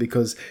really well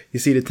because, you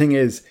see, the thing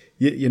is,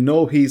 you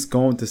know he's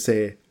going to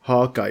say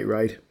Hawkeye,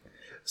 right?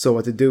 So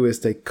what they do is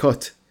they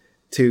cut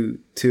to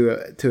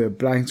a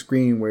blank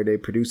screen where they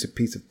produce a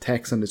piece of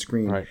text on the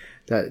screen, Right.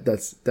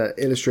 that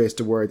illustrates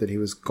the word that he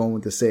was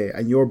going to say,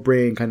 and your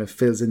brain kind of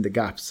fills in the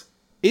gaps.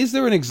 Is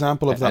there an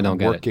example of I that don't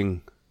get it.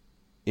 working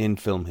in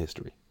film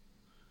history?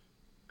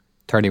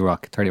 30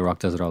 Rock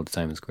does it all the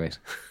time. It's great.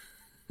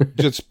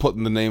 Just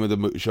putting the name of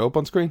the show up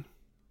on screen?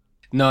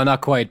 No,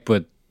 not quite,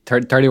 but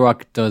 30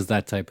 Rock does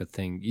that type of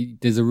thing.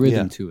 There's a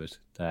rhythm Yeah. to it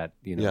that,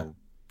 you know, Yeah.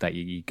 that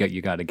you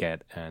got to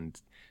get. And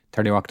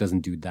 30 Rock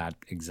doesn't do that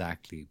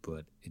exactly,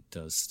 but it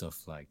does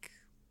stuff like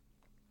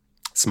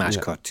smash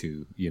Yeah. cut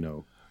to, you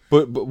know.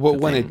 But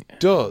when thing. it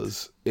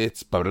does,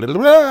 it's blah, blah, blah,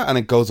 blah, and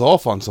it goes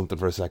off on something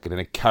for a second and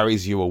it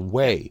carries you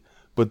away.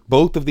 But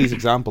both of these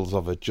examples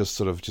of it just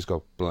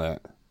go blah,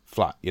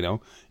 flat, you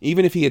know?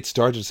 Even if he had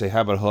started to say,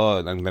 "How about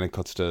HUD?" and then it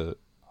cuts to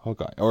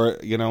Hawkeye. Or,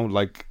 you know,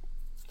 like,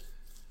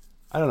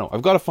 I don't know.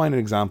 I've got to find an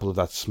example of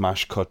that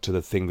smash cut to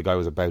the thing the guy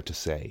was about to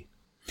say.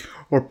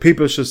 Or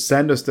people should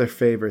send us their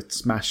favourite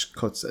smash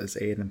cuts, as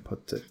Aidan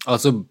put it.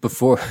 Also,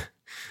 before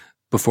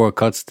it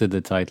cuts to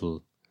the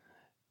title,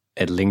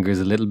 it lingers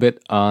a little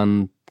bit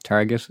on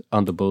target,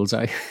 on the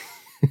bullseye.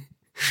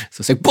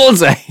 So say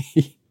bullseye.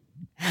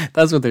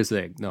 That's what they're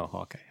saying. No,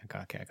 Hawkeye.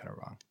 Okay, I got it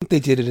wrong. I think they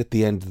did it at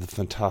the end of the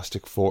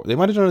Fantastic Four. They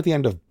might have done it at the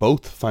end of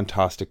both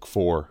Fantastic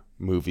Four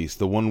movies.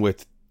 The one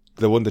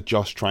that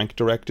Josh Trank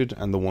directed,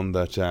 and the one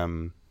that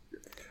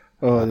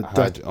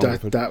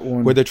That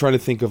one. where they're trying to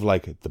think of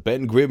like the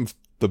Ben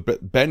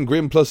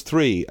Grimm plus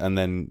 3, and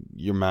then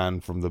your man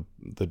from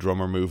the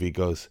drummer movie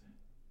goes,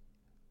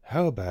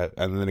 "How about?"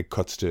 and then it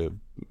cuts to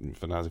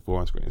Fantastic Four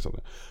on screen or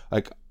something.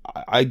 Like,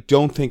 I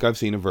don't think I've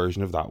seen a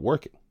version of that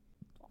working.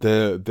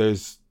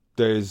 There's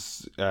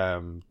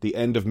the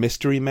end of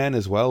Mystery Men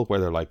as well, where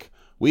they're like,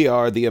 "We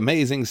are the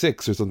Amazing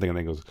Six" or something, and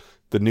then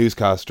the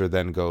newscaster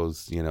then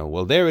goes, you know,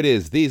 "Well, there it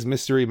is. These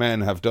mystery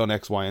men have done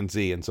X, Y, and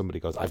Z," and somebody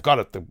goes, "I've got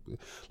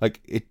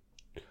it."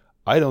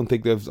 I don't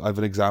think I've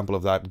an example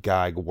of that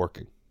gag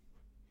working.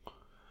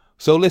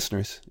 So,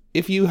 listeners,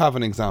 if you have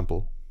an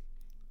example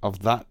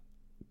of that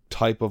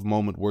type of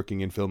moment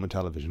working in film and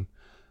television,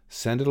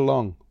 send it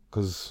along,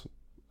 because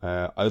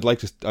I'd like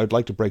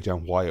to break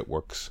down why it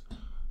works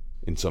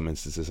in some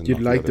instances. And You'd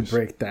not the like to others.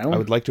 break down? I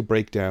would like to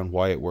break down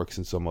why it works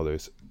in some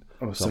others,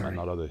 Oh, some sorry. and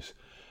not others.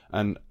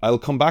 And I'll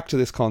come back to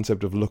this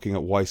concept of looking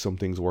at why some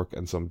things work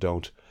and some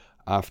don't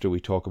after we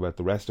talk about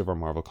the rest of our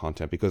Marvel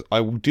content, because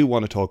I do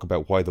want to talk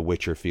about why The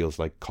Witcher feels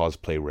like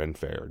cosplay Ren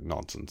Fair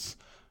nonsense,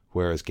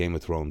 whereas Game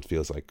of Thrones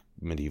feels like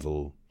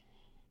medieval,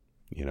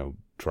 you know,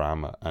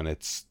 drama, and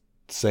it's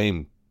the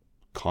same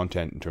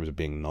content in terms of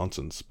being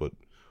nonsense. But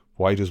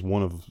why does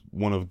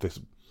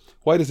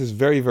why does this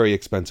very, very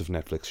expensive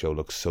Netflix show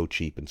look so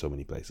cheap in so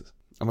many places?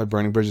 Am I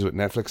burning bridges with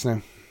Netflix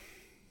now?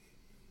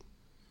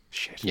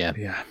 Shit. Yeah.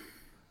 Yeah.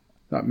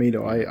 Not me,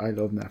 though. I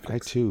love Netflix. I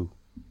too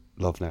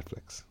love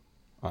Netflix.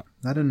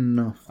 Not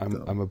enough.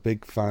 I'm a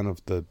big fan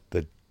of the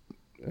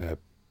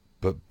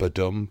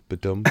Badum.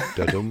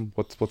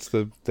 What's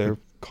their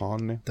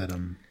con now? That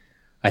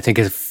I think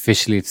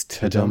officially it's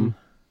Tudum.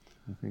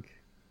 I think.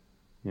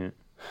 Yeah.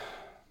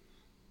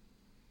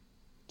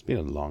 It's been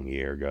a long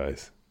year,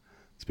 guys.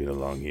 It's been a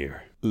long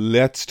year.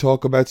 Let's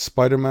talk about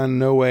Spider-Man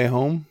No Way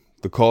Home,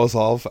 the cause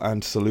of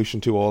and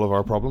solution to all of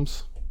our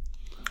problems.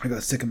 I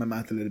got sick in my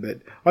mouth a little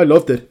bit. I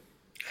loved it.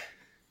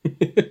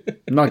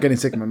 I'm not getting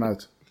sick in my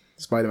mouth.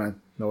 Spider-Man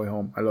No Way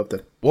Home. I loved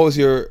it. What was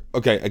your...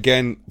 Okay,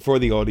 again, for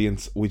the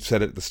audience, we've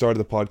said it at the start of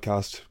the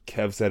podcast.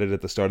 Kev said it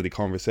at the start of the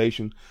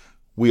conversation.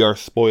 We are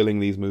spoiling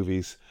these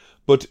movies.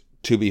 But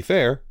to be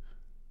fair,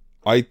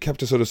 I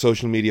kept a sort of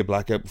social media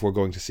blackout before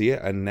going to see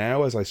it. And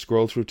now as I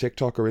scroll through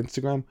TikTok or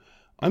Instagram,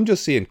 I'm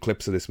just seeing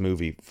clips of this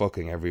movie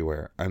fucking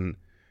everywhere. And,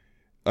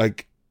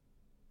 like,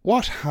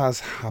 what has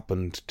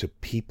happened to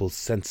people's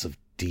sense of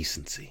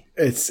decency?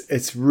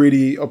 It's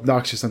really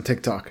obnoxious on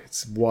TikTok.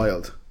 It's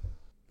wild.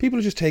 People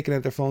are just taking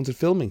out their phones and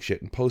filming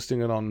shit and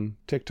posting it on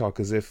TikTok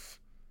as if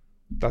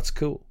that's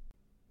cool.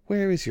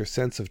 Where is your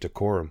sense of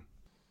decorum?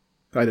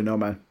 I don't know,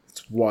 man.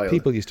 It's wild.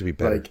 People used to be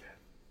better.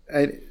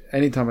 Like,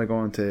 anytime I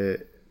go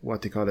into,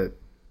 what they call it,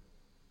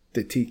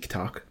 the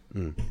TikTok.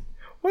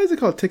 Why is it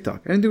called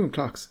TikTok? I'm doing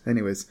clocks.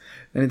 Anyways,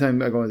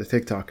 anytime I go into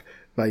TikTok,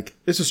 like,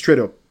 it's just straight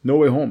up, no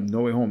way home,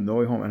 no way home, no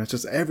way home. And it's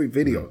just every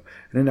video.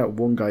 And then that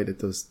one guy that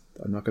does,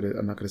 I'm not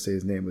gonna say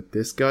his name, but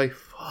this guy,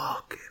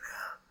 fucking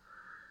hell.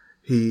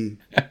 He,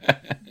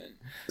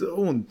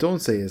 don't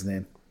say his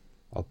name.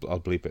 I'll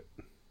bleep it.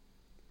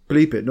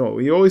 Bleep it. No,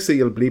 you always say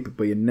you'll bleep it,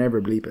 but you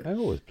never bleep it. I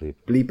always bleep.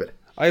 Bleep it.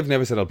 I have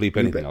never said I'll bleep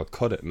anything. it. I'll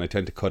cut it, and I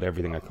tend to cut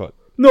everything I cut.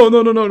 No.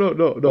 Why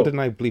didn't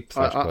I bleep /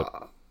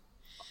 cut?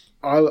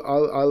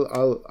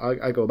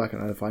 I go back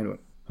and I'll find one.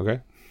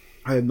 Okay.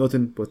 I have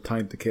nothing but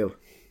time to kill.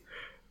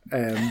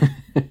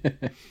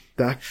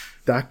 that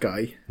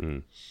guy,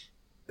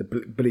 the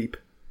bleep,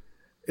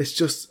 it's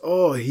just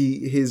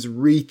his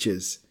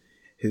reaches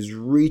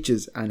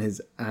and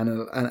his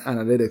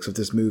analytics of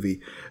this movie.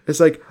 It's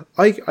like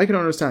I can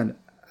understand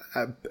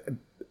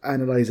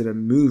analyzing a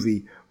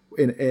movie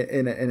in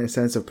a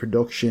sense of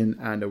production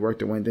and the work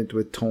that went into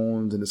it,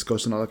 tones and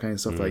discussion, all that kind of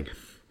stuff. Like,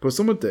 but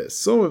some of the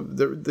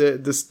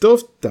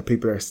stuff that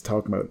people are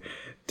talking about,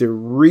 the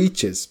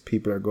reaches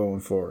people are going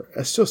for,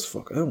 it's just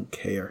fuck. I don't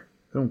care.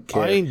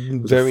 I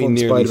very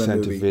nearly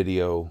sent a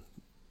video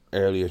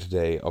earlier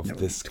today of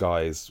this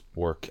guy's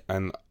work,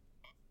 and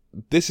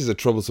this is a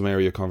troublesome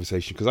area of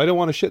conversation because I don't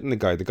want to shit in the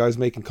guy. The guy's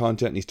making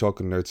content and he's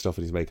talking nerd stuff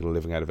and he's making a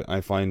living out of it.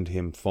 I find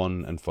him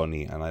fun and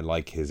funny and I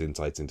like his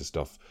insights into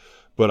stuff.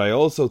 But I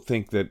also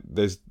think that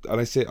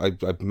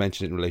I've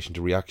mentioned it in relation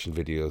to reaction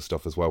video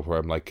stuff as well, where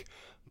I'm like,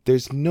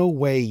 there's no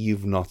way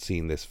you've not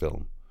seen this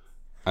film.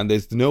 And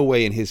there's no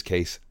way in his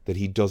case that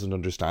he doesn't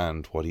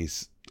understand what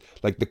he's...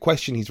 Like, the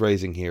question he's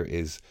raising here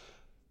is,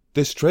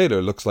 this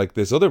trailer looks like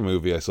this other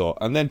movie I saw.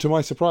 And then to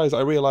my surprise,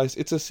 I realized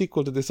it's a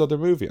sequel to this other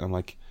movie. I'm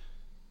like,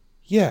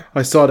 yeah.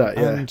 I saw that,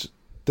 yeah. And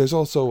there's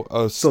also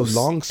a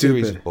long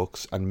series of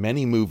books and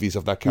many movies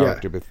of that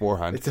character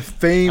beforehand. It's a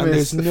famous, and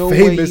there's no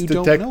famous way you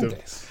detective. don't know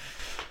this.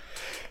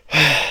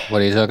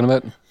 What are you talking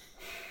about?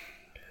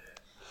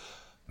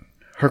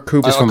 Her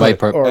Cooper. Just for my he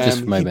put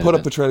benefit.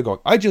 up a trailer going,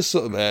 I just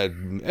saw,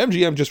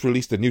 MGM just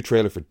released a new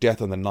trailer for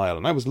Death on the Nile,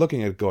 and I was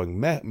looking at it going,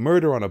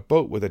 murder on a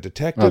boat with a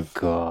detective. Oh,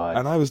 God.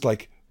 And I was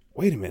like,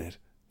 wait a minute,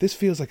 this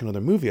feels like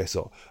another movie I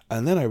saw.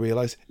 And then I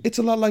realized it's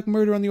a lot like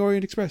Murder on the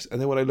Orient Express. And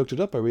then when I looked it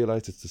up, I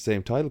realized it's the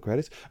same title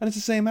credits and it's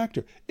the same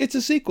actor. It's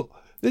a sequel.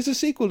 There's a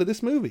sequel to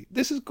this movie.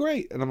 This is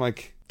great. And I'm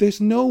like,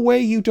 there's no way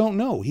you don't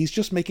know. He's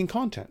just making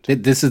content.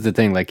 This is the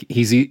thing. Like,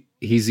 he's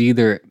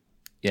either...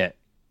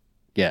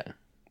 Yeah.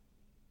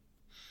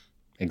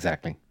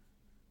 Exactly.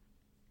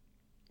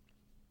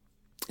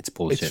 It's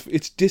bullshit.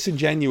 It's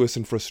disingenuous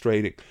and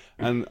frustrating.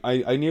 And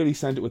I nearly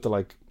sent it with the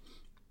like...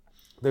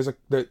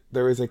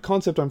 There is a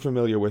concept I'm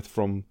familiar with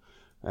from...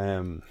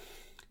 the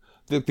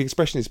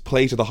expression is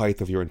play to the height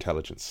of your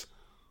intelligence.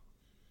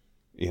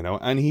 You know,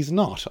 and he's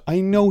not. I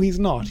know he's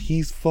not.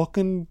 He's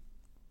fucking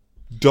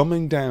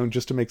dumbing down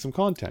just to make some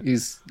content.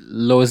 He's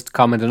lowest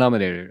common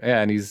denominator.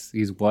 Yeah, and he's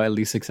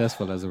wildly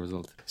successful as a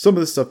result. Some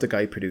of the stuff the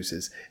guy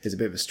produces is a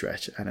bit of a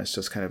stretch, and it's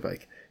just kind of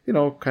like, you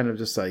know, kind of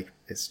just like,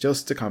 it's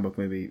just a comic book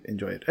movie,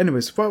 enjoy it.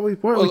 Anyways, what are we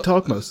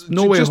talking about?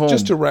 No Way Home.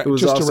 Just to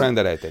round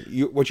that out then,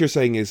 what you're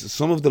saying is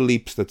some of the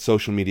leaps that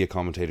social media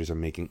commentators are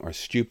making are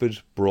stupid,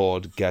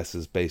 broad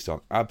guesses based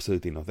on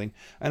absolutely nothing.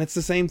 And it's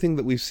the same thing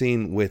that we've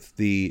seen with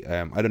the,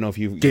 I don't know if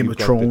you've got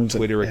the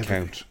Twitter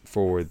account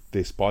for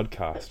this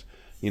podcast.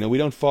 You know, we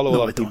don't follow a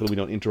lot of people, we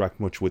don't interact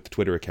much with the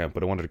Twitter account,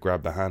 but I wanted to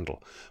grab the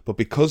handle. But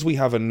because we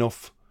have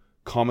enough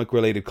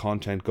comic-related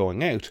content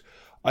going out,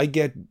 I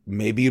get,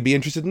 maybe you'd be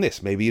interested in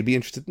this, maybe you'd be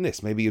interested in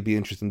this, maybe you'd be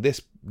interested in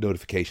this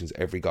notifications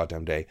every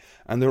goddamn day.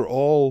 And they're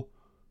all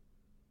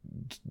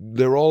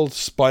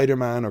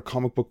Spider-Man or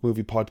comic book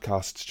movie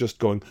podcasts just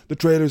going, the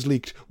trailer's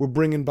leaked, we're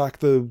bringing back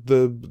the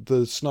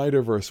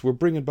Snyderverse, we're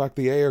bringing back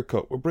the Ayer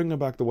cut, we're bringing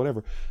back the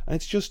whatever. And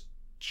it's just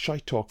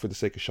shite talk for the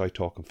sake of shite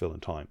talk and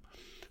filling time.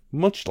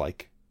 Much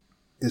like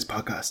this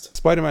podcast.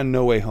 Spider-Man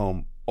No Way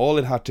Home, all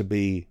it had to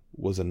be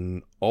was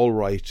an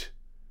alright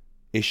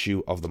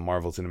issue of the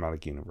Marvel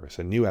Cinematic Universe,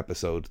 a new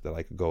episode that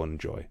I could go and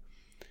enjoy.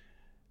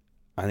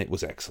 And it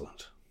was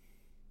excellent.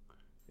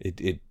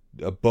 It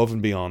above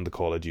and beyond the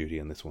Call of Duty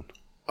in this one.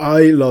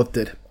 I loved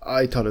it.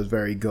 I thought it was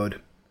very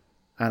good.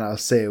 And I'll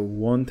say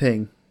one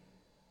thing.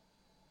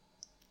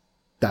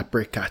 That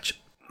brick catch.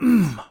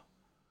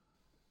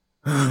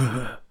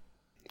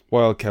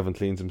 While Kevin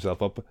cleans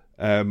himself up.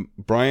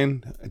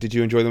 Brian, did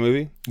you enjoy the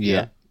movie?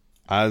 Yeah.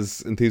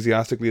 As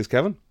enthusiastically as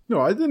Kevin? No,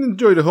 I didn't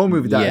enjoy the whole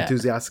movie that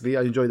enthusiastically.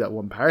 I enjoyed that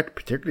one part,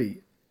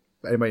 particularly.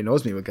 Anybody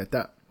knows me will get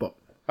that. But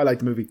I like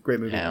the movie. Great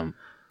movie.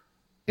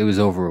 It was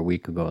over a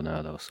week ago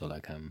now, though, so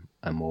like I'm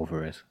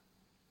over it.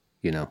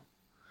 You know,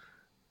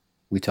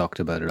 we talked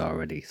about it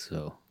already,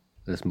 so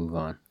let's move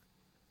on.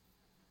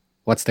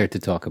 What's there to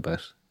talk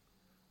about?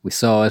 We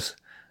saw it.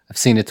 I've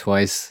seen it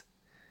twice.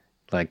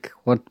 Like,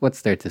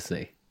 what's there to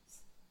say?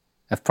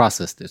 I've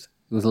processed it.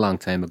 It was a long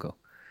time ago.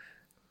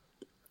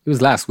 It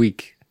was last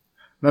week.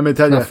 Let me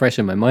tell you. It's not fresh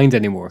in my mind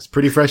anymore. It's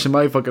pretty fresh in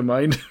my fucking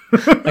mind.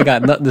 I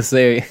got nothing to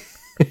say.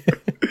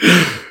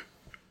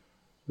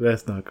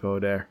 Let's not go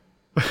there.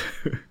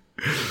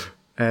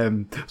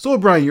 So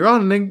Brian, you're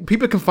on LinkedIn.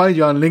 People can find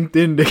you on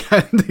LinkedIn.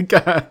 They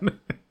can.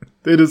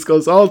 They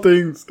discuss all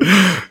things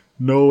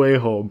No Way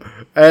Home.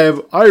 I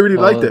really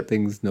liked it.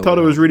 Thought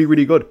it was really,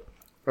 really good.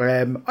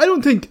 I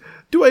don't think.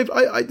 To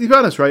be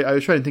honest, right? I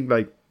was trying to think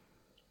like,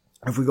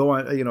 if we go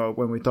on, you know,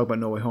 when we talk about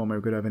No Way Home, are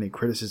we going to have any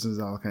criticisms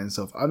and all that kind of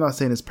stuff? I'm not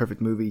saying it's a perfect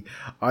movie.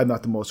 I'm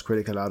not the most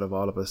critical out of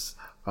all of us,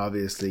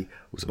 obviously. It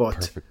was a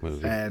perfect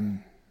movie.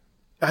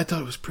 I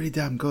thought it was pretty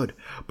damn good.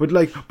 But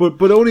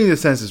only in the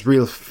sense it's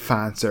real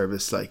fan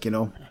service, like, you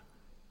know.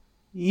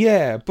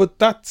 Yeah, but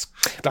that's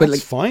like,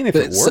 fine if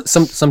it works.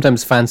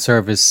 Sometimes fan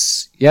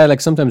service,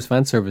 sometimes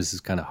fan service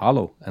is kind of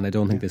hollow, and I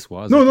don't think this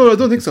was. No, I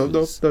don't think so.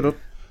 No.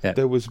 Yeah.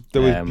 There was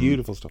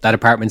beautiful stuff. That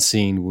apartment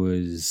scene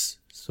was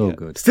so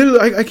good. Still,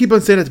 I keep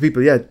on saying that to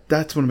people. Yeah,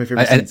 that's one of my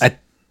favorite scenes.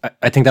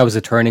 I think that was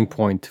a turning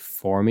point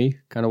for me,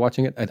 kind of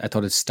watching it. I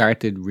thought it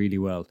started really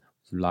well. There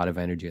was a lot of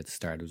energy at the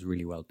start. It was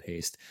really well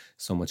paced.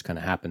 So much kind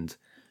of happened.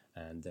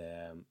 And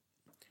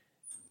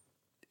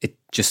it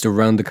just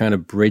around the kind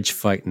of bridge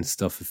fight and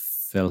stuff, it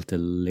felt a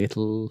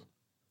little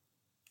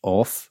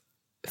off.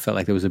 It felt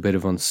like there was a bit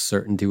of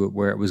uncertainty with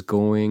where it was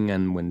going.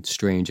 And when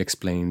Strange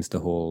explains the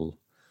whole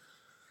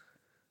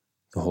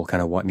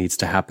kind of what needs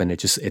to happen,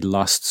 it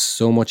lost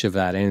so much of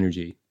that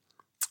energy.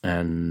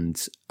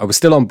 And I was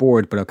still on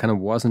board, but I kind of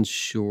wasn't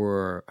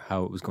sure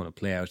how it was going to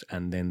play out.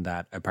 And then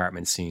that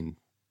apartment scene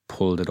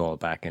pulled it all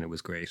back, and it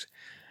was great.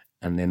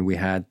 And then we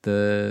had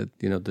the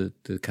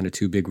kind of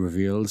two big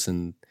reveals.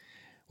 And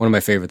one of my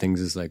favorite things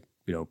is the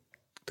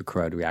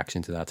crowd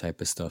reaction to that type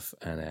of stuff.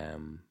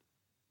 And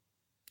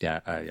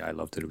I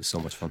loved it. It was so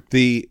much fun.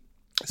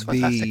 It's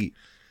fantastic.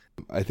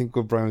 I think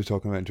what Brian was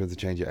talking about in terms of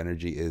change of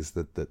energy is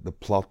that the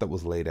plot that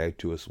was laid out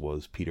to us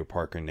was Peter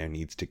Parker now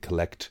needs to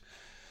collect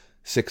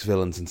 6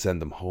 villains and send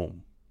them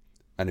home.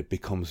 And it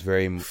becomes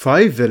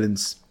 5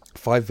 villains.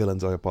 5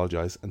 villains, I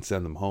apologize, and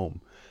send them home.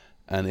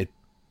 And it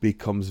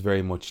becomes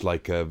very much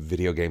like a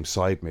video game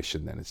side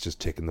mission then. It's just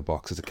ticking the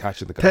boxes, a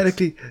catch in the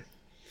cards.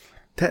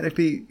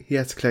 Technically, he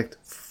has to collect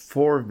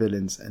 4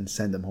 villains and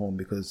send them home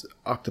because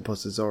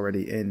Octopus is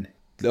already in.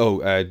 Oh,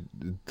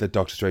 the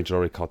Doctor Strange had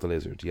already caught the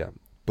lizard, yeah.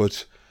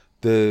 But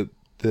the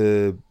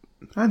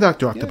and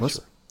Dr. Octopus.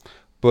 Yeah, sure.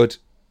 But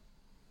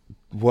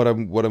what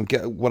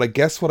I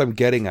guess what I'm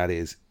getting at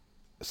is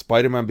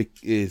Spider-Man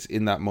is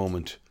in that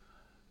moment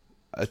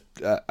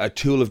a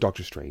tool of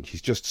Doctor Strange.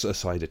 He's just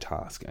assigned a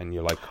task, and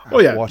you're like,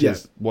 what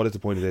is the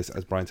point of this?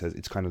 As Brian says,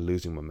 it's kind of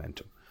losing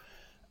momentum.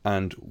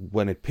 And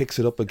when it picks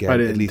it up again,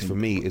 at least for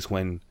me, is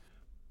when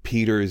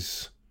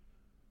Peter's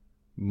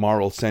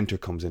moral center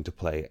comes into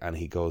play, and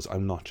he goes,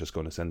 I'm not just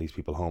going to send these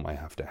people home, I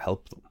have to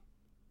help them.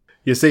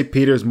 You say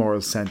Peter's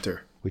moral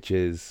center, which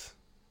is,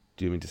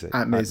 do you mean to say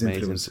Aunt May's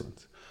influence?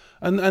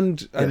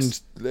 And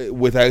Yes.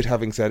 Without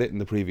having said it in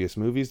the previous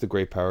movies, the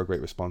great power,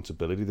 great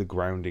responsibility, the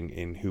grounding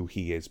in who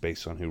he is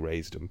based on who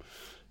raised him,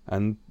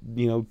 and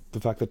the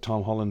fact that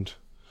Tom Holland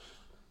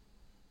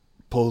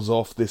pulls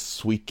off this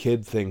sweet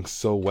kid thing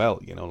so well,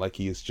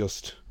 he is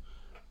just.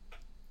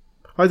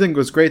 I think it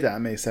was great that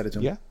Aunt May said it to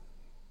him.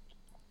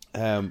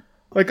 Yeah.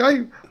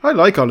 I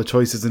like all the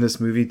choices in this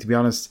movie, to be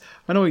honest.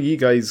 I know you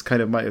guys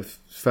kind of might have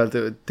felt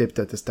it dipped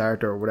at the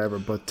start or whatever,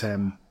 but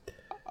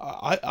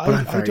I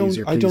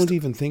don't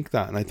even think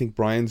that, and I think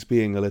Brian's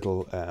being a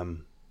little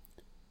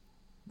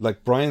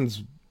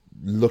Brian's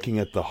looking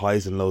at the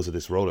highs and lows of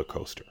this roller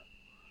coaster,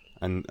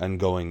 and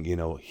going,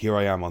 here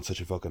I am on such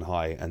a fucking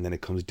high, and then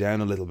it comes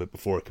down a little bit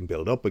before it can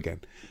build up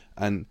again,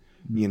 and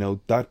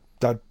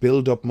that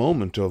build up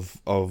moment or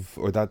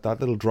that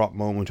little drop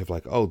moment of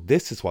like, oh,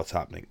 this is what's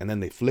happening, and then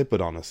they flip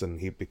it on us,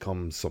 and he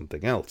becomes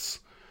something else.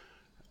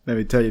 Let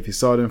me tell you, if you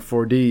saw it in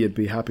 4D, you'd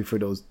be happy for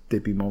those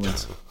dippy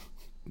moments.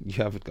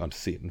 You haven't gone to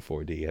see it in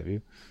 4D, have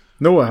you?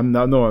 No, I'm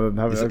not. No,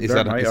 I've is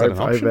that an option?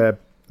 I've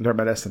learned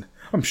my lesson.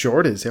 I'm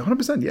sure it is.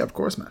 100%. Yeah, of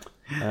course,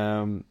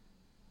 man.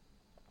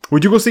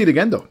 Would you go see it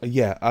again, though?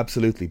 Yeah,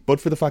 absolutely. But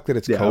for the fact that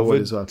it's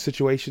COVID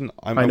situation,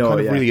 I'm kind of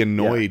really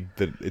annoyed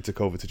that it's a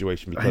COVID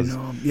situation because I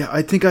know. Yeah,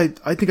 I think I'd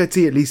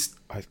see it at least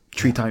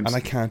 3 times, and I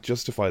can't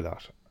justify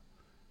that.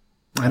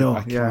 I know.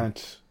 I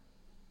can't.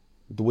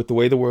 With the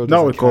way the world is,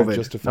 not with COVID.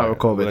 Justify not with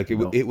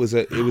COVID. It was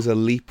a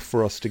leap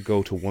for us to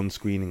go to one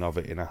screening of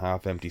it in a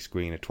half empty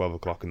screen at 12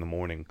 o'clock in the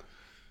morning,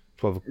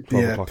 12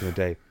 o'clock in the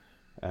day,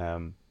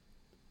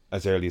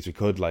 as early as we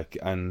could,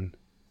 and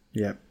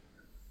yeah,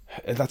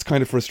 that's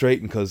kind of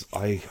frustrating because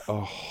I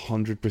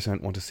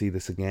 100% want to see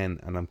this again,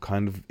 and I'm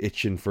kind of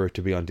itching for it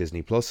to be on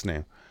Disney Plus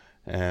now,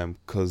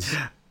 because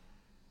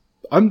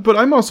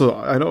I'm also,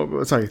 I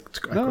know, sorry,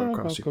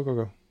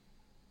 go.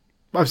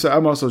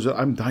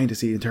 I'm dying to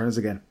see Eternals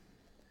again.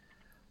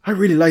 I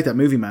really like that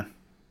movie, man.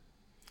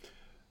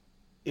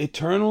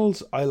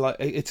 Eternals, I like.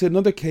 It's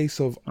another case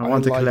of I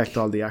want to collect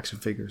all the action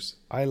figures.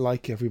 I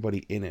like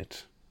everybody in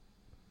it,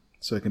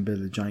 so I can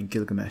build a giant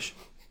Gilgamesh.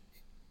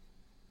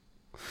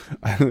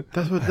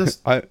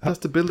 That's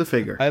to build a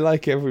figure. I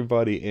like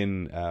everybody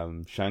in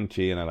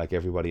Shang-Chi, and I like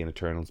everybody in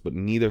Eternals, but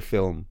neither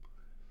film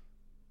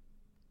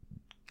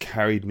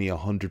carried me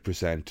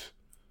 100%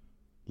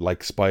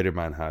 like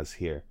Spider-Man has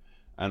here.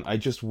 And I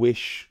just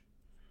wish,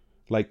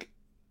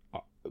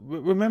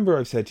 remember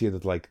I've said to you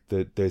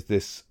that there's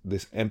this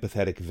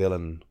empathetic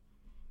villain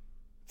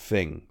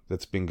thing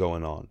that's been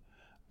going on,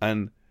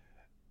 and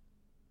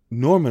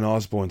Norman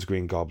Osborn's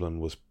Green Goblin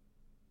was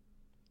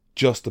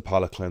just the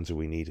palate cleanser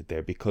we needed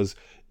there, because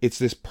it's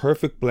this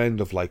perfect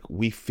blend of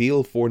we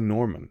feel for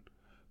Norman,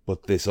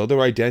 but this other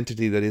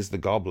identity that is the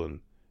Goblin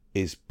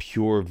is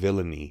pure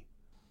villainy,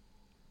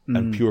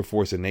 and pure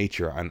force of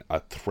nature and a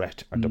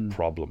threat and a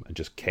problem and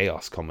just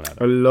chaos coming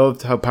at I him.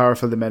 loved how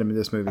powerful they made him in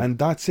this movie. And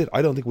that's it.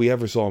 I don't think we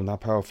ever saw him that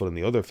powerful in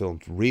the other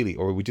films, really,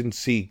 or we didn't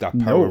see that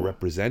power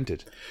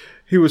represented.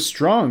 He was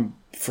strong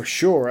for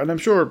sure, and I'm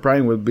sure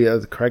Brian will be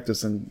able to correct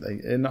us,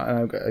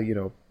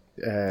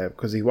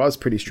 because he was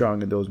pretty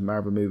strong in those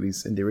Marvel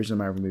movies, in the original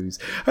Marvel movies.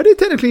 Are they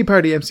technically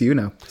part of the MCU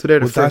now? So they're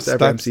the first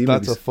ever MCU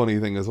That's movies. a funny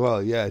thing as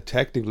well. Yeah,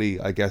 technically,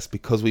 I guess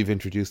because we've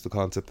introduced the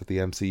concept that the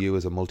MCU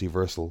is a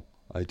multiversal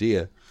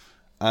idea,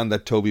 and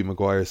that Tobey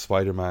Maguire's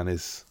Spider-Man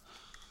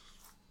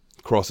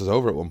crosses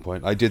over at one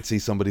point. I did see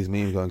somebody's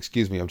meme going,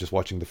 "Excuse me, I'm just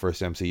watching the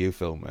first MCU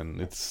film," and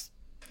it's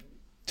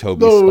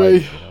Tobey's No way.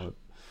 Spider-Man.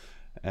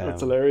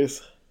 That's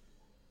hilarious.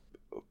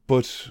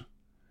 But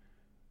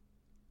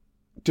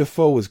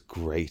Dafoe was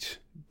great.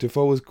 The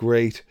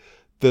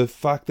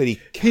fact that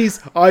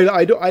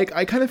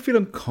I kind of feel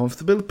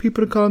uncomfortable with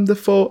people to call him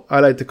Defoe. I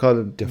like to call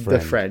him the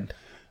friend.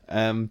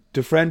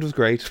 The friend was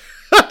great.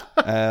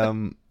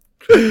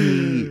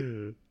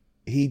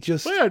 He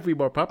just. Why aren't we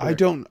more popular?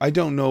 I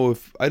don't know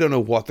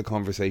what the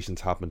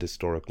conversations happened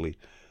historically,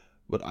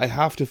 but I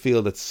have to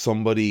feel that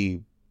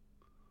somebody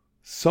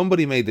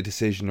made the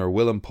decision, or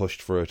Willem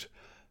pushed for it.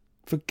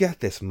 Forget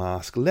this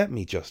mask. Let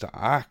me just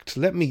act.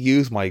 Let me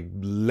use my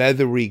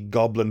leathery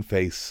goblin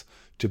face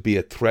to be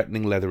a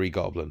threatening leathery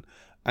goblin.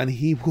 And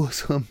he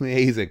was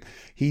amazing.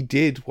 He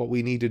did what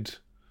we needed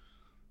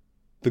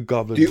the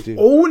goblin to do.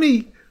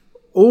 The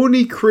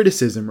only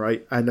criticism,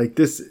 right? And like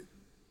this,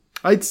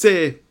 I'd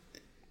say,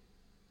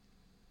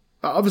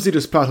 obviously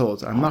there's plot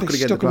holes. I'm not going to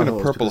get into stuck him plot in a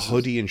holes. purple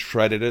hoodie and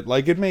shredded it.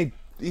 Like,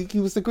 he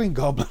was the Green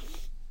Goblin.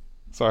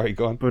 Sorry,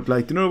 go on. But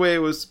like, there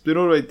was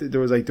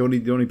like the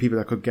only people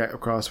that could get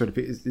across in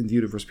the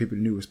universe, people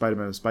who knew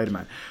Spider-Man was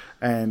Spider-Man.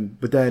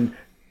 But then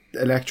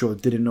Electro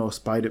didn't know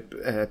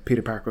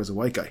Peter Parker was a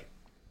white guy.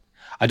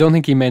 I don't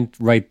think he meant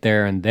right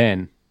there and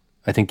then.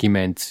 I think he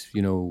meant,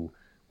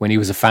 when he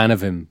was a fan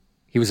of him.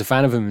 He was a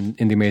fan of him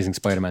in The Amazing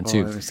Spider-Man 2.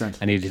 I understand.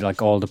 And he did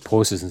like all the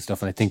posters and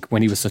stuff. And I think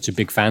when he was such a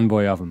big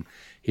fanboy of him,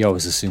 he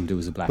always assumed it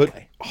was a black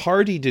guy. But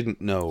Hardy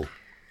didn't know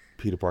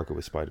Peter Parker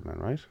was Spider-Man,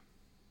 right?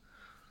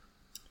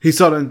 He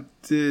saw it on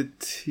the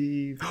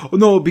TV. Oh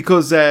no,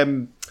 because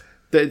the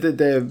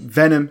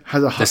Venom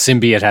has the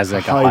symbiote has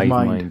like a hive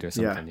mind or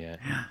something. Yeah.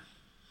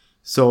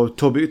 So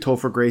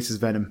Topher Grace's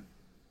Venom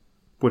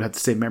would have the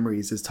same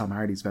memories as Tom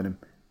Hardy's Venom,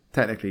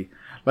 technically.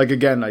 Like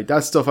again, like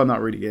that stuff I'm not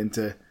really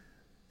into,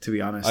 to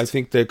be honest. I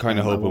think they're kind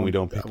of hoping we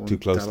don't pick too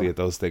closely at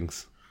those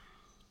things.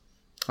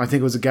 I think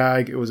it was a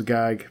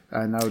gag.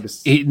 And now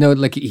this. He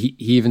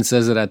even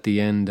says it at the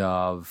end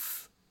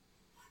of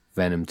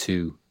Venom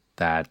 2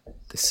 that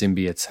the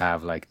symbiotes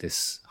have like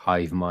this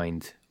hive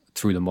mind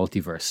through the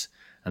multiverse,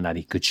 and that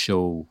he could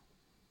show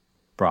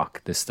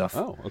Brock this stuff.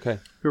 Oh, okay.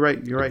 You're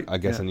right. I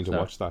guess I need to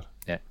watch that.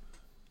 Yeah.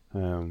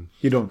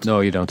 You don't. No,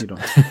 you don't. You don't.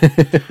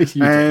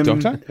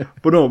 Don't I?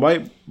 But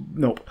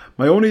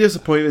my only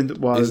disappointment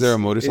was. Is there a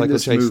motorcycle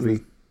chase?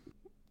 Movie.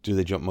 Do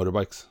they jump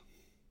motorbikes?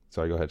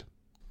 Sorry, go ahead.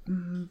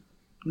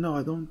 No,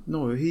 I don't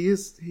know. He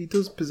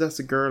does possess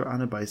a girl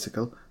on a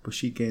bicycle, but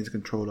she gains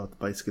control of the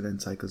bicycle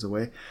and cycles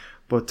away.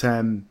 But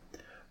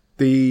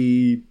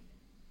the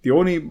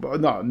only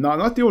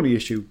not the only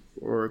issue,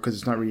 or because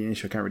it's not really an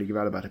issue, I can't really give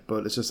out about it.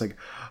 But it's just like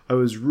I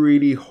was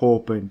really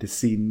hoping to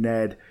see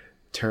Ned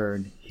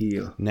turn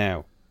heel.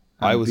 Now,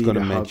 I was going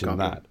to mention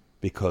that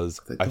because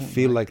I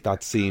feel like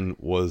that scene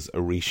was a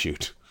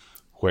reshoot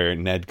where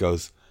Ned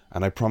goes,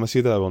 "And I promise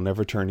you that I will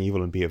never turn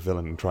evil and be a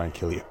villain and try and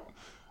kill you."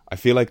 I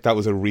feel like that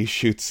was a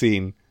reshoot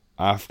scene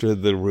after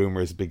the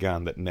rumors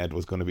began that Ned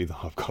was going to be the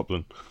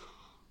Hobgoblin.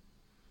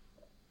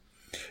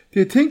 Do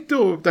you think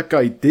though that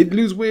guy did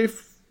lose weight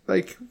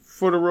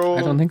for the role?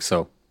 I don't think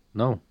so.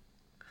 No.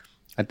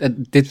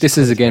 This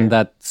is again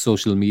that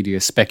social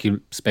media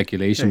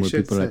speculation where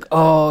people are like,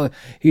 "Oh,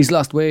 he's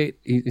lost weight."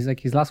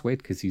 He's lost weight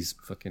because he's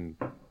fucking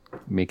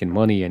making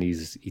money and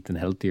he's eating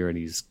healthier and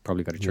he's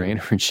probably got a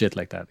trainer and shit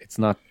like that. It's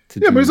not.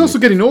 But he's also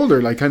getting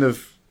older. Like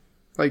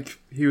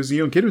he was a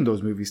young kid when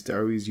those movies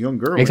started. He was a young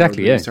girl.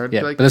 Exactly. Yeah.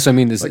 But that's what I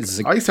mean.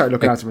 I started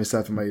looking after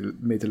myself in my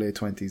mid to late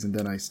 20s, and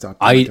then I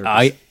stopped.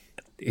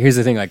 Here's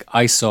the thing. Like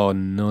I saw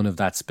none of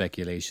that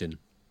speculation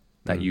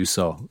that you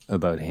saw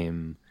about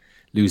him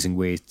losing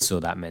weight, so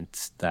that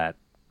meant that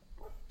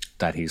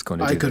he's going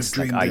to do this.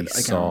 Like I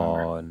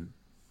saw.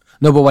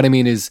 No, but what I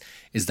mean is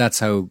that's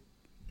how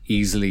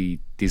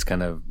easily these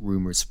kind of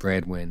rumors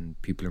spread when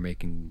people are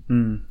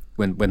making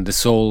when the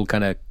sole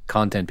kind of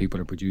content people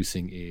are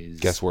producing is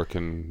guesswork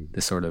and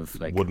the sort of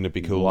like wouldn't it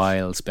be cool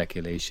wild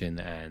speculation.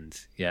 And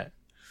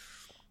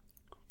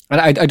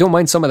I don't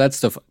mind some of that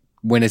stuff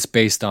when it's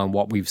based on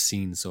what we've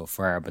seen so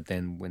far, but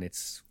then when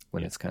it's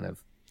kind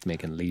of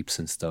making leaps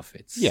and stuff,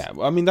 it's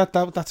I mean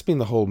that's been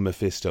the whole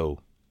Mephisto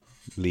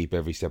leap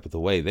every step of the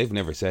way. They've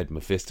never said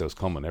Mephisto's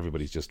coming.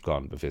 Everybody's just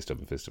gone Mephisto.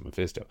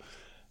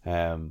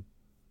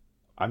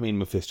 I mean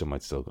Mephisto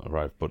might still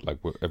arrive, but like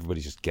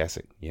everybody's just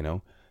guessing, you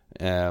know.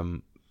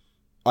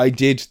 I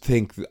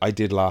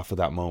did laugh at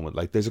that moment.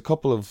 Like there's a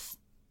couple of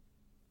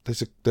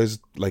there's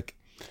like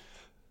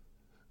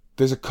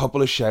there's a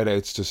couple of shout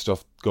outs to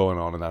stuff going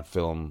on in that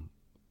film,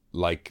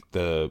 like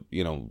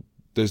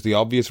there's the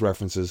obvious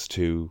references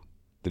to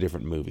the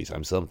different movies.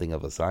 I'm something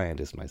of a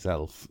scientist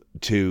myself.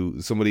 To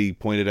somebody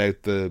pointed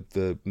out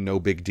the no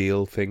big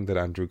deal thing that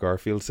Andrew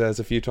Garfield says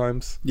a few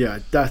times. Yeah,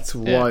 that's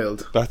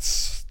wild.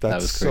 That's That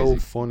was so crazy.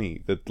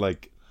 funny. That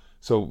like,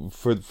 so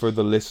for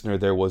the listener,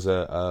 there was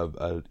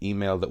a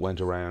email that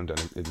went around,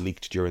 and it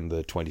leaked during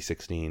the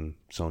 2016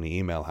 Sony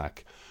email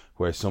hack,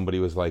 where somebody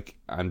was like,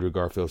 Andrew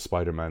Garfield's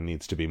Spider-Man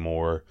needs to be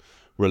more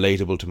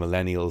relatable to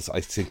millennials. I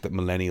think that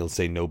millennials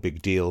say no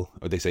big deal,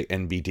 or they say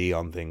NBD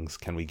on things.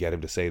 Can we get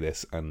him to say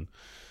this? And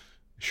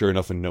sure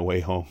enough, in No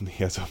Way Home,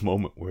 he has a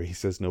moment where he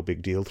says no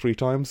big deal 3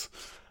 times.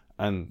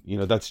 And,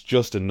 that's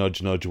just a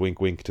nudge, nudge, wink,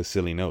 wink to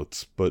silly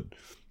notes. But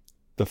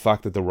the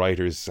fact that the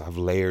writers have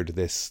layered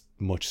this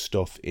much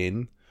stuff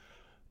in,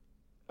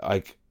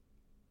 like,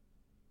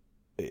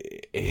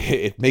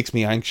 it makes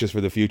me anxious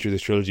for the future of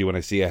this trilogy when I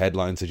see a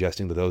headline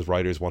suggesting that those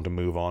writers want to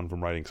move on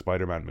from writing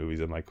Spider-Man movies.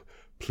 I'm like,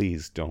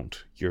 please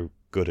don't. You're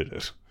good at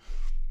it.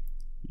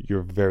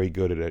 You're very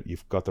good at it.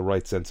 You've got the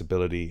right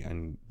sensibility,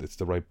 and it's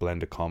the right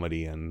blend of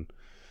comedy and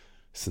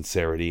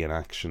sincerity and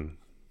action.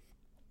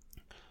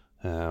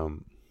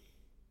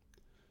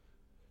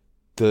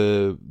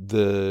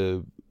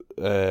 The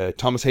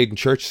Thomas Hayden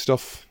Church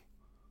stuff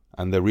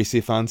and the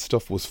Reese fan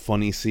stuff was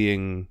funny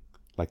seeing.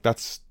 Like,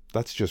 that's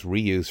just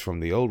reuse from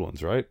the old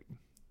ones, right?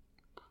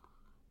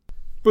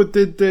 But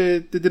did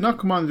they not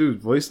come on and do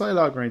voice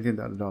dialogue or anything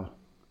like that at all?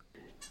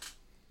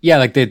 Yeah,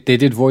 like they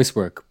did voice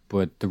work,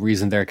 but the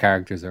reason their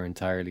characters are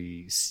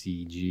entirely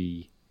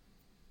CG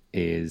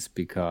is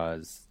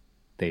because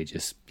they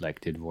just like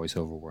did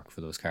voiceover work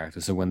for those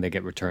characters. So when they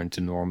get returned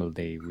to normal,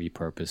 they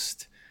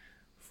repurposed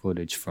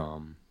footage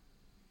from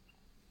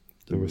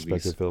The movies.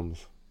 respective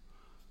films.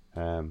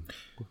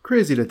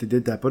 Crazy that they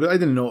did that, but I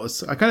didn't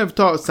notice. I kind of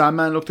thought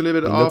Sandman looked a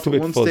little bit It off looked a at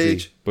bit one fuzzy,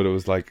 stage. but it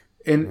was like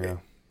they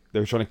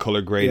were trying to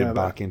color grade Yeah, it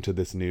back into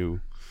this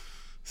new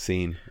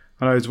scene.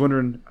 And I was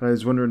wondering how I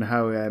was wondering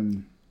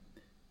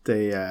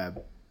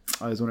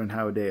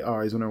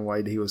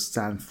why he was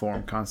stand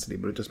form constantly,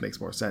 but it just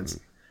makes more sense.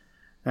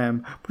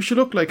 But you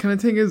look like kind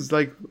of thing is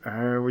like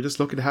we're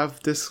just looking to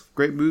have this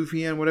great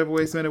movie, and whatever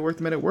ways they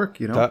made it work,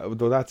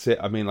 That's it.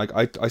 I mean, like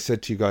I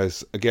said to you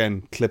guys,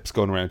 again, clips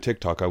going around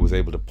TikTok, I was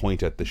able to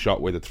point at the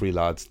shot where the 3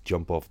 lads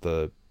jump off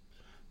the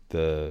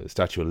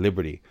Statue of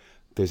Liberty.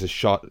 There's a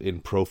shot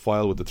in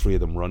profile with the 3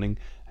 of them running,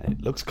 and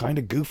it looks kind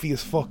of goofy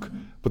as fuck.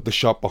 But the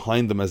shot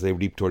behind them as they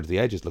leap towards the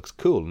edges looks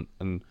cool.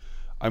 And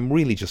I'm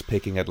really just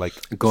picking at like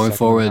Going second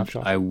forward, half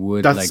shots. I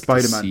would That's like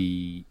Spider-Man. to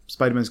see.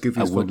 Spider-Man's goofy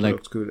I as fuck, would like-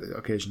 looks good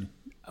occasionally.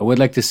 I would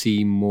like to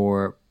see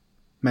more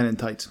Men in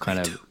Tights. kind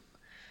of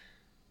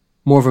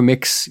more of a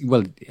mix.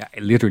 Well, yeah,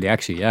 literally,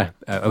 actually, yeah.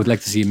 I would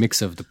like to see a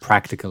mix of the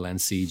practical and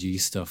CG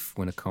stuff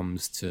when it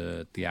comes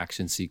to the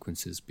action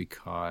sequences,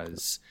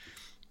 because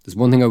there's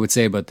one thing I would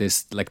say about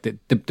this: like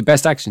the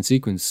best action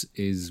sequence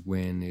is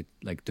when it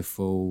like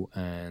Defoe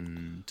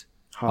and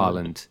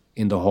Holland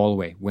in the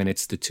hallway, when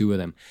it's the 2 of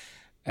them.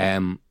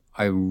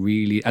 I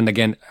really, and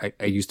again,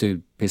 I used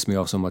to piss me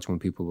off so much when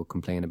people would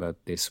complain about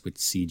this with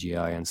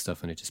CGI and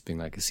stuff, and it just being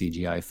like a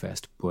CGI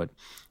fest. But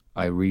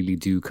I really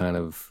do kind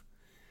of,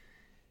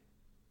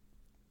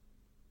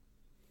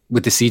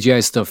 with the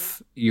CGI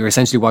stuff, you're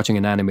essentially watching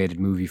an animated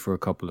movie for a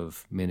couple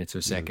of minutes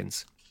or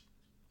seconds.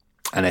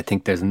 And I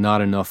think there's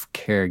not enough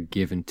care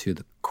given to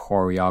the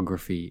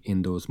choreography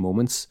in those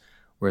moments.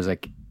 Whereas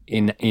like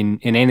in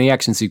any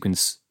action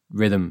sequence,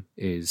 rhythm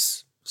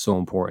is so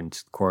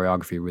important.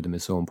 Choreography, rhythm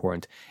is so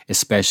important,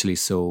 especially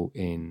so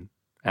in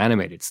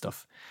animated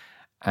stuff.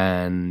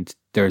 And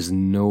there's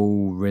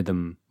no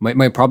rhythm.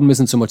 My problem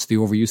isn't so much the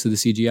overuse of the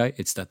CGI,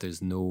 it's that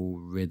there's no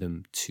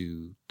rhythm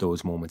to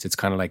those moments. It's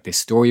kind of like they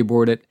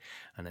storyboard it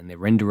and then they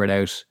render it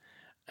out,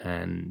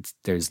 and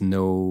there's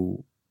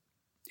no,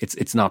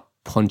 it's not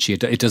punchy.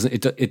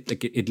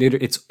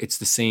 It's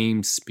the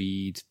same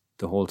speed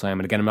the whole time.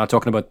 And again, I'm not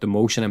talking about the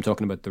motion, I'm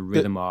talking about the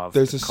rhythm of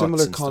There's the a cuts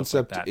similar and stuff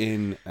concept like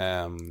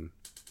that.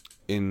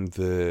 in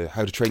the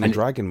How to Train Your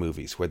Dragon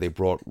movies, where they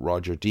brought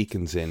Roger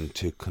Deakins in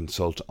to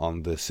consult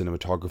on the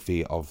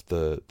cinematography of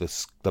the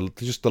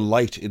just the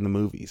light in the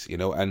movies,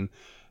 and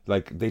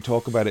like they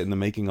talk about it in the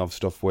making of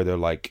stuff where they're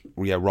like,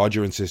 yeah,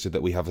 Roger insisted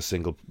that we have a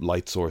single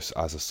light source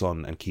as a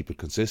sun and keep it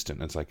consistent.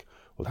 And it's like,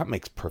 well, that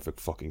makes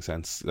perfect fucking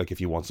sense. Like if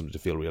you want something to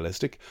feel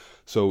realistic,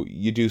 so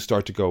you do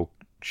start to go,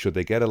 should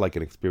they get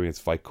an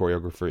experienced fight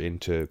choreographer in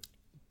to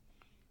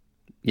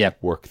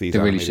work these? They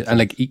really should. And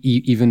like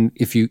even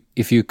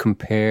if you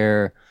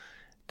compare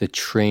the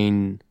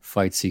train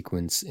fight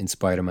sequence in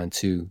Spider-Man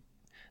 2,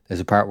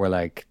 there's a part where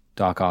like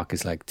Doc Ock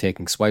is like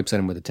taking swipes at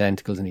him with the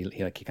tentacles, and he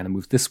kind of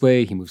moves this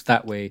way, he moves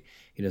that way,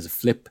 he does a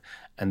flip,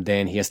 and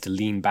then he has to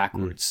lean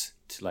backwards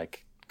to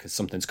like, because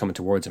something's coming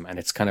towards him, and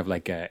it's kind of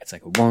like it's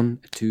like a 1,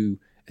 a 2,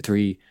 a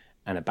 3,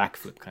 and a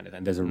backflip kind of,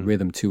 and there's a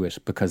rhythm to it,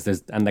 because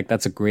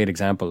that's a great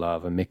example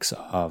of a mix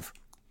of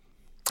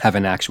have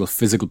an actual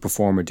physical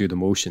performer do the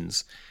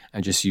motions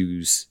and just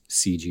use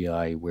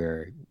CGI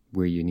where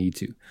you need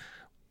to.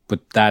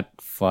 But that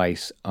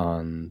fight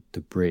on the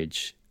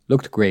bridge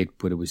looked great,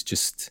 but it was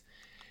just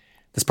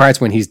there's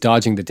parts when he's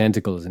dodging the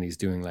tentacles and he's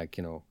doing like,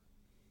 you know,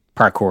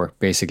 parkour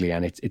basically,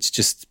 and it's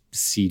just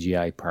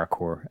CGI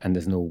parkour and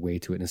there's no way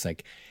to it. And it's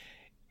like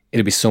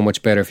it'd be so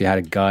much better if you had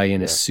a guy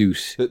in a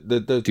suit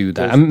do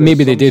that. And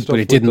maybe they did, but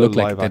it didn't look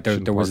like that.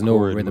 There was no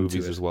rhythm to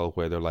it as well,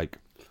 where they're like,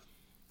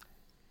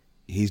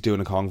 he's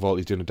doing a Kong vault,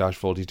 he's doing a dash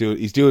vault, he's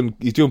doing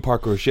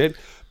parkour shit,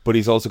 but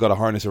he's also got a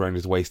harness around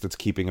his waist that's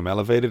keeping him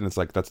elevated, and it's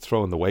like that's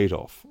throwing the weight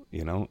off,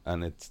 you know,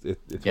 and it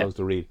throws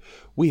the read.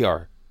 We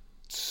are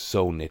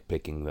so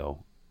nitpicking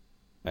though.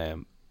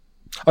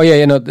 Oh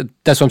yeah, no,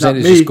 that's what I'm saying.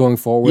 It's just going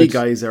forward. You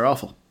guys are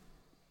awful.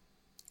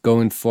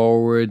 Going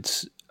forward,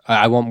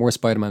 I want more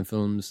Spider-Man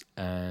films,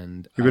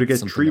 and you're going to get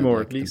 3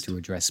 more at least to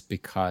address,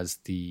 because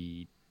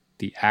the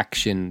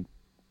action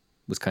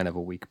was kind of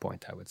a weak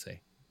point, I would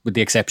say, with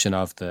the exception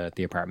of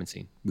the apartment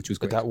scene, which was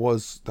great. But that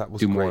was do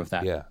great. More of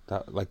that. Yeah,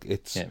 that like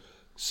it's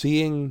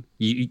seeing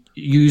you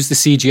use the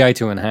CGI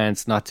to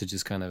enhance, not to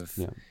just kind of.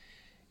 Yeah.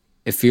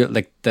 It feel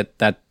like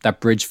that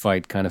bridge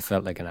fight kind of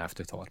felt like an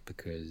afterthought,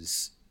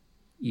 because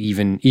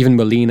even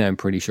Molina, I'm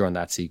pretty sure, in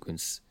that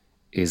sequence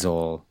is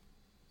all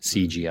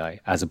CGI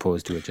as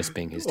opposed to it just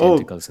being his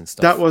tentacles and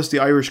stuff. That was the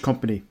Irish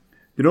company.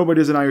 You know, but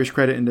there's an Irish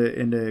credit in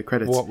the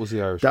credits. What was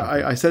the Irish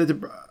company? I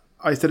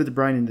said it to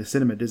Brian in the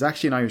cinema. There's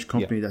actually an Irish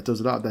company that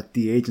does a lot of that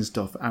de-aging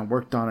stuff and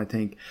worked on, I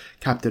think,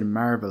 Captain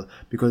Marvel,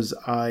 because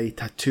I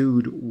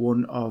tattooed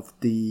one of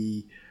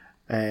the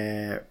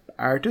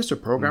artists or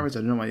programmers, I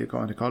don't know what you're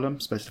going to call them,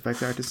 special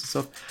effects artists and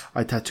stuff.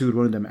 I tattooed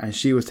one of them, and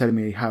she was telling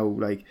me how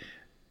like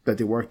that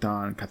they worked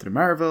on Captain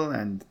Marvel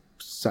and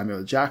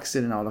Samuel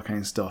Jackson and all that kind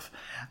of stuff.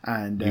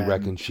 And you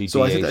reckon she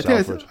de-aged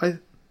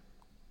Alfred?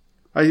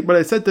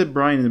 I said to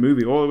Brian in the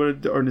movie, or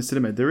in the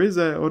cinema, there is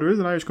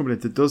an Irish company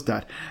that does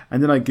that.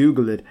 And then I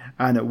googled it,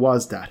 and it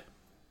was that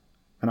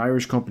an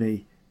Irish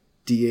company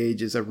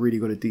de-ages are really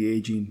good at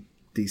de-aging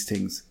these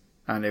things,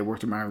 and they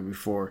worked with Marvel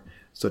before,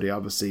 so they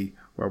obviously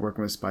were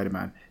working with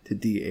Spider-Man to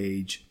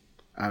de-age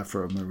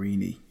Alfred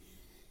Marini.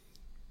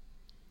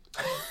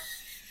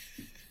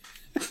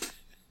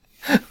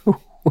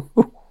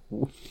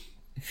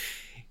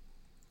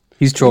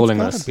 He's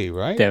trolling us, be,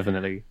 right?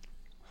 Definitely.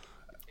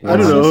 I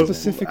don't know.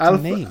 Specific to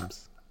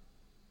names.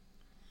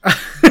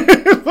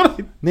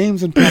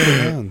 Names and proper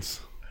nouns.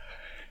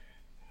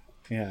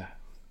 Yeah.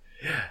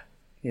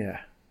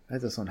 I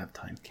just don't have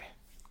time.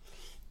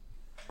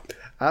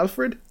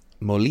 Alfred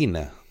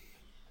Molina.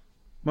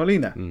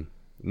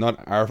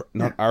 Not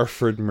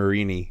Alfred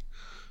Marini.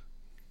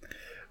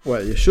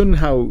 Well, you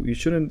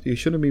shouldn't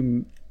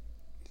be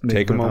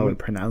take a moment and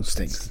pronounce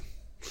things.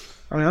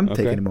 I'm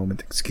taking a moment.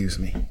 Excuse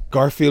me.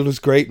 Garfield was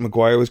great.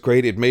 Maguire was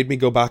great. It made me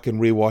go back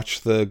and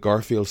rewatch the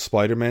Garfield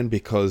Spider-Man,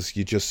 because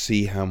you just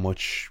see how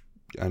much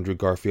Andrew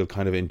Garfield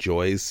kind of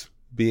enjoys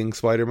being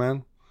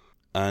Spider-Man.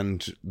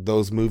 And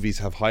those movies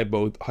have high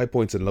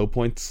points and low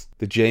points.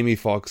 The Jamie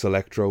Foxx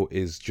Electro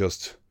is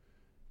just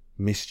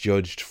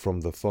misjudged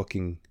from the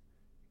fucking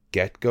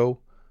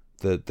get-go.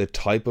 The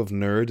type of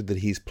nerd that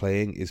he's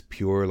playing is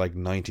pure like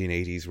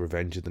 1980s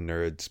Revenge of the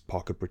Nerds,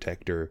 pocket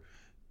protector,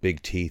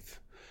 big teeth.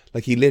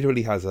 Like he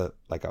literally has a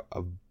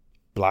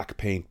black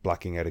paint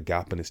blacking out a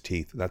gap in his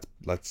teeth. That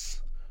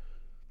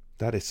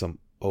is some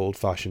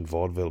old-fashioned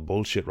vaudeville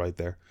bullshit right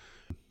there.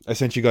 I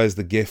sent you guys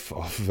the gif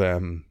of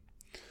him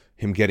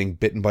getting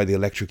bitten by the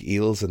electric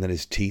eels and then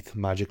his teeth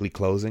magically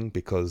closing,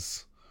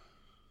 because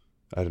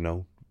I don't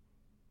know.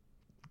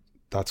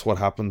 That's what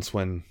happens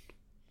when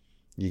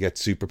you get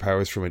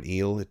superpowers from an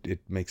eel.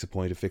 It makes a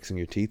point of fixing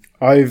your teeth.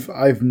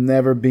 I've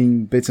never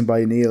been bitten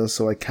by an eel,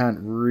 so I can't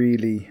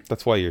really.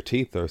 That's why your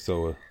teeth are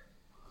so.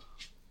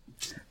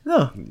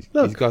 No,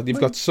 look, you've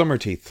got summer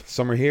teeth.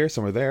 Some are here,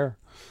 some are there.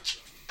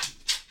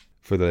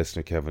 For the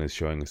listener, Kevin is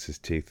showing us his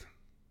teeth,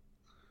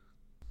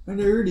 and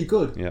they're really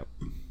good. Yep.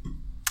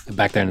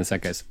 Back there in a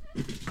sec, guys.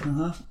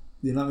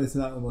 You're not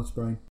missing out on much,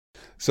 Brian.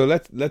 So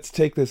let's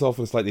take this off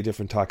a slightly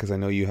different tack, because I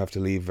know you have to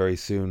leave very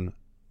soon,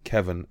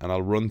 Kevin, and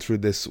I'll run through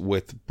this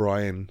with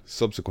Brian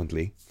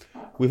subsequently.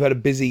 We've had a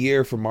busy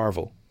year for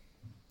Marvel.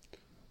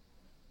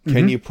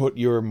 Can you put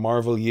your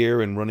Marvel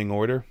year in running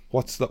order?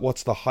 What's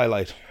the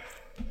highlight?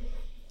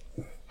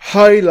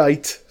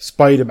 Highlight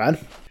Spider-Man.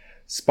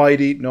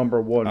 Spidey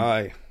number 1.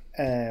 Aye.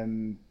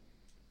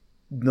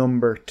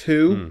 Number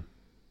 2.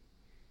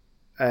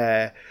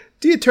 The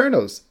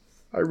Eternals.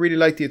 I really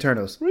like the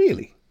Eternals.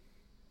 Really?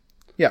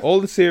 Yeah.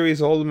 All the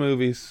series, all the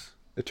movies.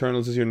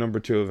 Eternals is your number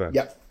 2 event.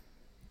 Yeah.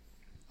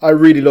 I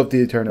really love the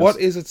Eternals.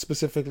 What is it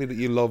specifically that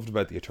you loved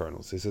about the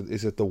Eternals? Is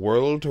it the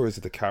world, or is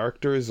it the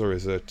characters, or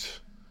is it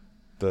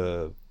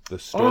the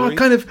story? Oh,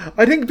 kind of.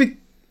 I think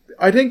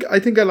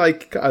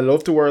I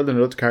love the world and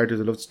I love the characters.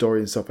 I love the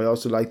story and stuff. I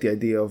also like the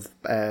idea of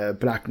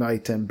Black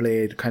Knight and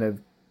Blade kind of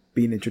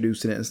being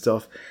introduced in it and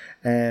stuff.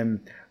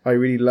 I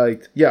really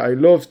liked. Yeah, I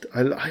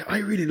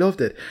really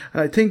loved it.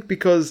 And I think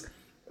because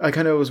I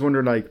kind of was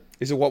wondering, like,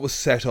 is it what was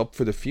set up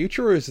for the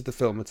future, or is it the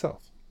film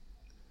itself?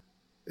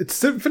 it's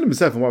the film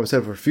itself and what was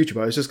said for the future,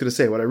 but I was just going to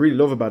say what I really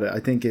love about it, I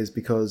think, is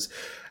because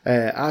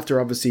after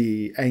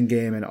obviously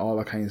Endgame and all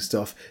that kind of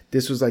stuff,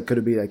 this was like going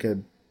to be like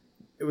it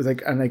was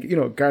like, and like, you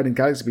know, Guardian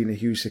Galaxy being a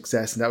huge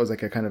success, and that was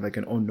like a kind of like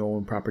an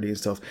unknown property and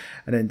stuff,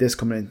 and then this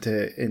coming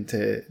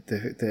into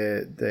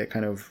the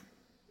kind of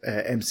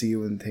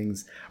MCU and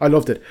things. I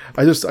loved it.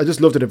 I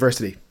just loved the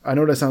diversity. I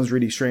know that sounds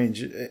really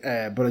strange,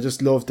 but I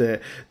just loved the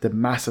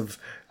massive.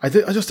 I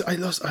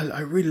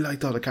really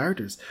liked all the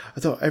characters. I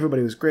thought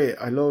everybody was great.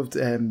 I loved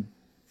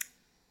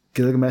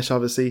Gilgamesh,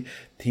 obviously,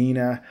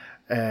 Tina,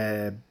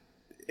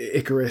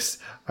 Icarus.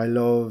 I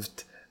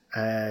loved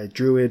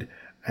Druid.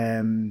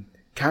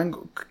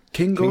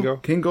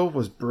 Kingo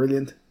was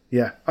brilliant.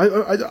 Yeah,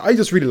 I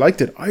just really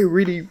liked it. I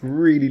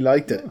really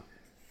liked it.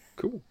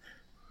 Cool.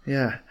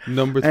 Yeah.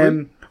 Number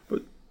 3.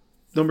 But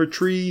number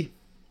 3.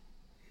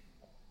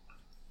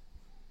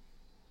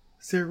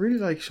 See, I really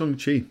like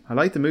Shang-Chi. I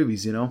like the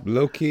movies, you know.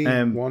 Loki,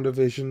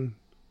 WandaVision,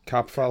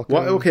 Cap Falcon.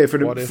 Okay, for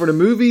the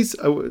movies,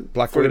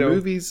 Black for Widow. the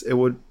movies, it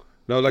would.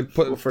 No, like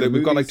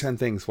we've got like 10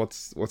 things.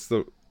 What's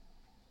the?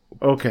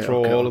 Okay,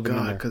 throw okay. all Oh of them in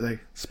God, there. because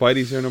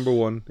Spidey's your number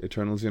 1.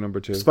 Eternals your number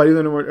 2.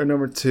 Spidey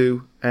number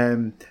 2.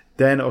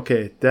 Then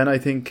I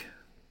think.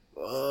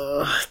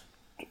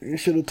 You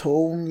should have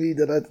told me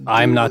that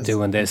I'm not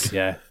doing this,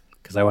 yeah,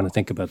 because I want to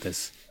think about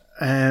this.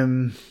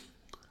 That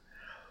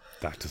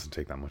doesn't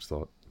take that much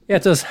thought. Yeah,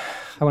 it does.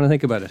 I want to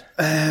think about it.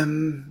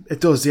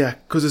 It does, yeah,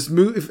 because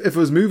if it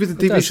was movies and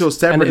TV shows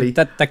separately, and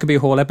that could be a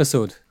whole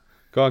episode.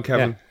 Go on,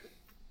 Kevin. Yeah.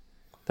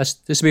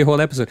 This should be a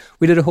whole episode.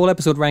 We did a whole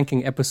episode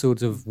ranking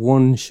episodes of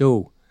one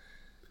show,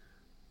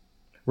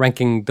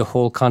 ranking the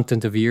whole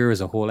content of a year as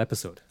a whole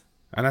episode.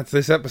 And that's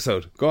this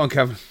episode. Go on,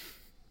 Kevin.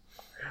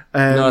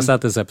 No, it's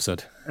not this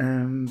episode. I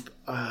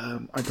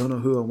don't know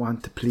who I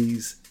want to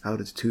please out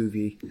of the two of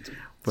you,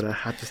 but I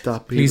had to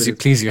stop. Please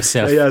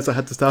yourself. Yes, I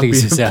had to stop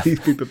please being yourself.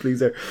 people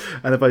pleaser.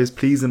 And if I was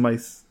pleasing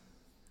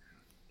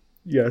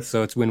yes.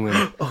 So it's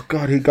win-win. Oh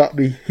God, he got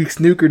me. He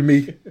snookered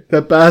me.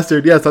 That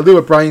bastard. Yes, I'll do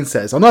what Brian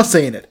says. I'm not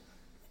saying it.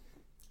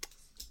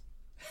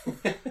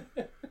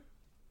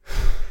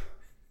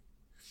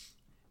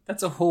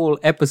 That's a whole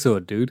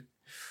episode, dude.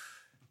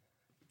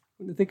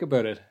 When you think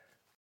about it.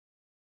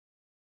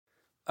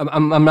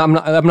 I'm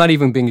not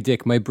even being a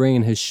dick. My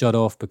brain has shut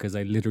off because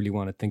I literally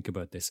want to think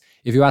about this.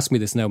 If you ask me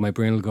this now, my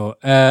brain will go,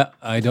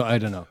 I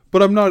don't know.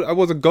 But I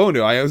wasn't going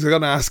to. I was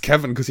going to ask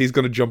Kevin because he's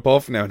going to jump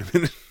off now in a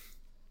minute.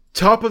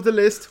 Top of the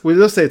list. We'll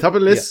just say top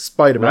of the list,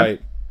 Spider-Man.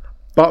 Right.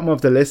 Bottom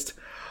of the list.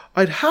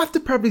 I'd have to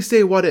probably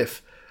say What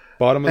If.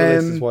 Bottom of the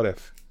list is What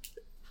If.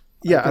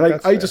 Yeah,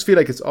 I just feel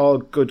like it's all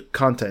good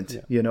content,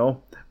 you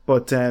know.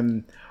 But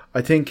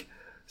I think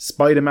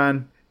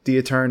Spider-Man, The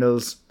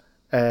Eternals,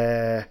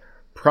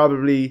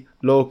 probably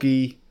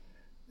Loki,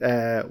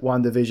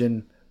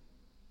 WandaVision,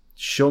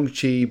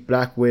 Shang-Chi,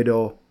 Black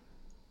Widow,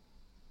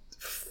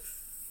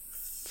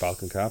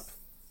 Falcon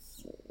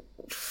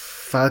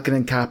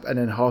and Cap, and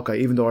then Hawkeye,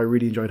 even though I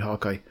really enjoyed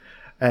Hawkeye.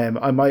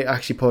 I might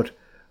actually put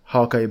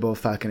Hawkeye above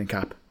Falcon and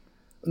Cap.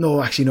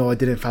 No, actually, no, I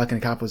didn't. Falcon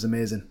and Cap was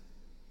amazing.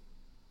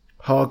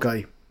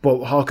 Hawkeye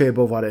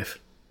above What If.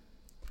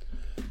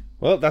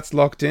 Well, that's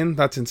locked in.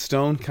 That's in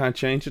stone. Can't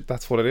change it.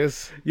 That's what it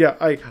is. Yeah,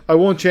 I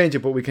won't change it,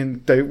 but we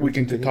can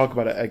talk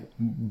about it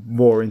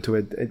more into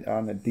it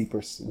on a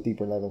deeper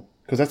level,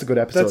 because that's a good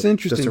episode. That's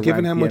interesting,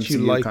 given how much you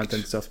liked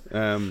content stuff.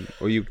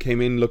 Or you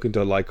came in looking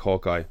to like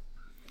Hawkeye.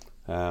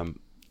 To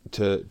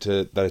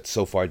that it's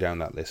so far down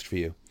that list for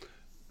you.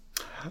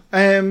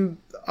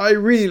 I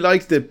really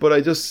liked it, but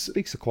I just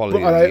speaks of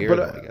quality of the year,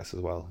 though, I guess, as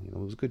well. You know,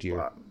 it was a good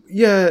year.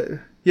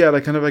 Yeah,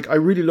 like kind of like I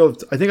liked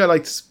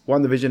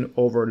WandaVision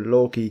over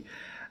Loki,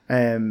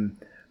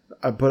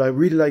 but I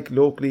really like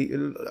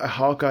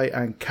Hawkeye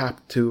and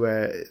Cap too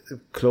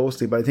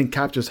closely. But I think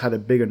Cap just had a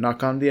bigger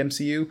knock on the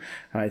MCU,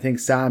 and I think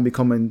Sam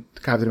becoming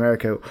Captain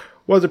America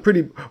was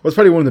probably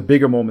one of the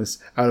bigger moments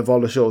out of all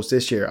the shows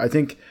this year. I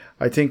think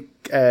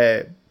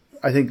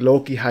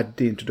Loki had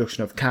the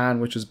introduction of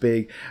Khan, which was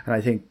big, and I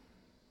think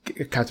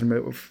Captain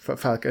America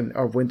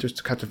Winter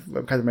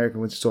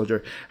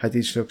Soldier had the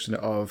introduction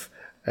of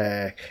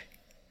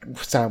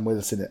Sam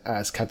Wilson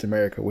as Captain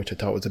America, which I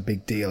thought was a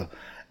big deal.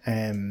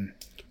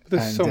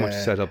 There's so much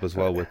set up as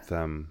well with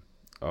the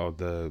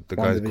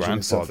guy's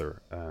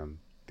grandfather,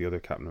 the other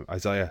Captain,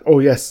 Isaiah. Oh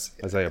yes,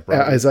 Isaiah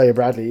Bradley. Isaiah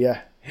Bradley,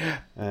 yeah.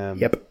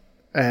 Yep.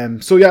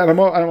 So yeah, and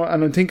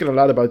I'm thinking a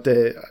lot about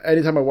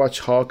anytime I watch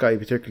Hawkeye,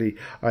 particularly,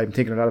 I'm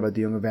thinking a lot about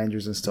the Young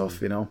Avengers and stuff,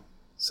 you know.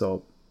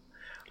 So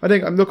I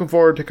think I'm looking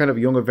forward to kind of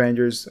Young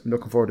Avengers. I'm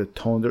looking forward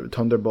to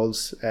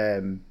Thunderbolts,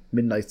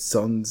 Midnight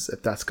Suns,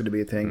 if that's going to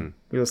be a thing.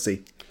 We'll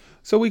see.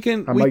 So I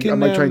might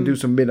try and do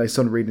some Midnight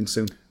Sun reading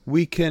soon.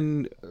 We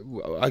can.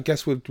 I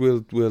guess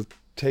we'll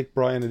take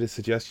Brian and his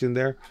suggestion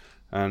there,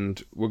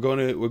 and we're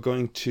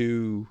going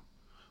to.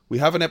 We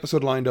have an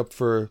episode lined up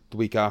for the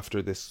week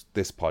after this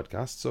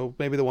podcast, so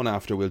maybe the one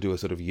after we'll do a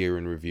sort of year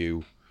in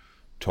review,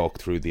 talk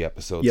through the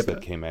episodes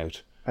that came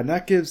out, and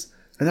that gives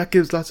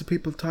lots of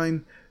people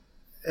time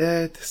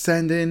to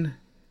send in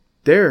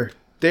their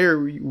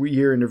their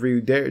year in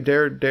review.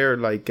 They're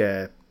like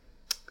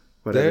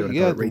whatever.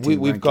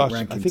 We've got.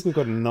 Rankings. I think we've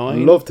got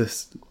 9. I love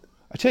this.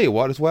 I tell you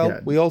what, as well, Yeah.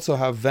 we also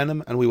have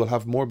Venom, and we will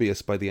have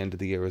Morbius by the end of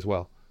the year as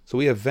well. So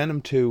we have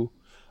Venom 2.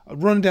 I'll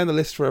run down the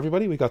list for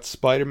everybody. We got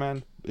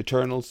Spider-Man,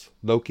 Eternals,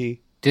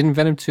 Loki. Didn't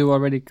Venom 2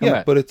 already come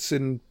out? But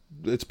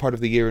it's part of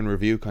the year in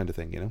review kind of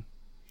thing, you know.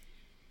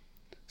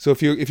 So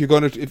if you're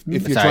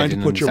trying to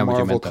put your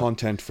Marvel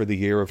content for the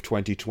year of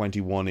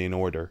 2021 in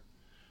order,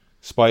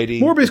 Spidey,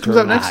 Morbius comes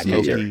out next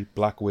Loki, year.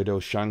 Black Widow,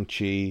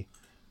 Shang-Chi,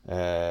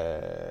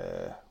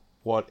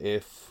 What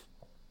If,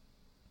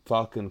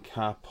 Falcon,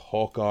 Cap,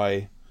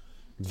 Hawkeye,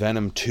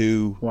 Venom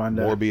 2,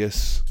 Wanda.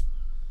 Morbius.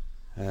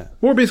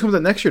 Morbius comes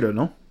out next year, though,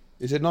 no?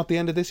 Is it not the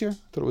end of this year? I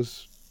thought it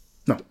was.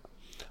 No.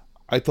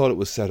 I thought it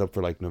was set up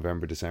for like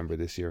November, December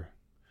this year.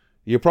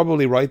 You're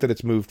probably right that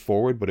it's moved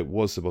forward, but it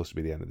was supposed to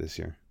be the end of this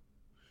year.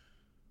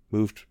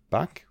 Moved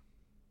back?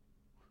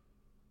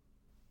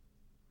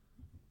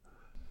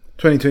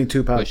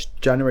 2022, pal.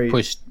 January.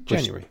 Pushed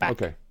January. back.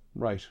 Okay,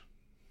 right.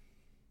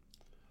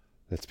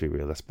 Let's be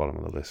real. That's bottom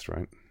of the list,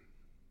 right?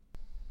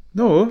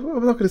 No,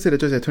 I'm not going to say that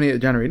just at 28th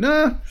of January.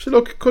 Nah, so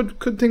look,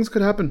 things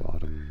could happen.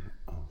 Bottom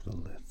of the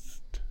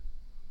list.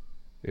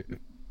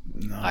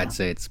 I'd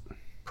say it's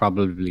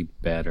probably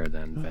better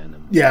than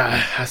Venom. Yeah, it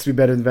has to be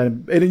better than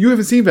Venom. And you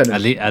haven't seen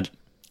Venom.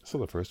 Still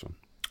the first one.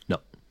 No,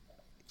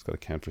 It's got to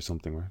count for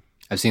something, right?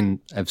 I've seen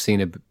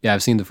it. Yeah,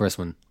 I've seen the first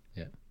one.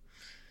 Yeah,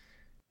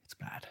 it's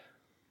bad.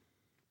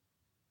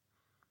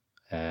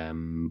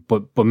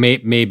 But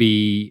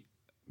maybe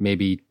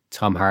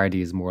Tom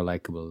Hardy is more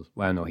likable.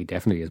 Well, no, he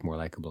definitely is more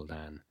likable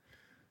than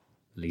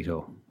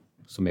Leto.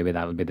 So maybe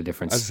that'll be the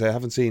difference. As I say, I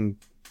haven't seen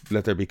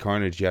Let There Be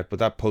Carnage yet, but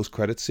that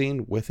post-credit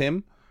scene with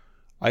him,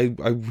 I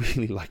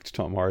really liked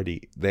Tom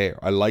Hardy there.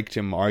 I liked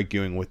him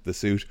arguing with the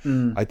suit.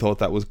 I thought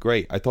that was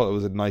great. I thought it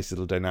was a nice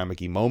little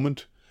dynamic-y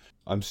moment.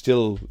 I'm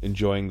still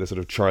enjoying the sort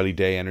of Charlie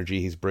Day energy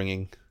he's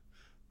bringing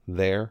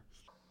there.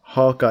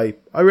 Hawkeye.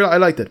 I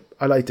liked it.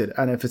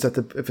 And if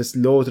it's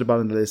low to the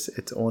bottom of the list,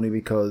 it's only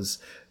because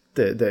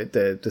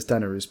the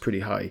standard is pretty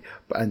high.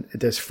 And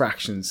there's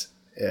fractions.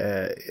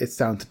 It's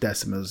down to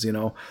decimals, you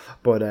know.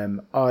 But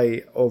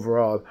I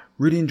overall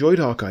really enjoyed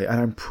Hawkeye, and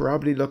I'm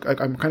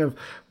kind of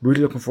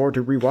really looking forward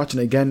to rewatching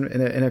it again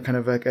in a kind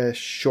of like a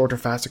shorter,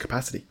 faster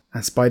capacity.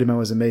 And Spider-Man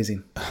was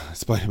amazing.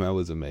 Spider-Man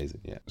was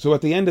amazing, yeah. So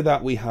at the end of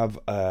that, we have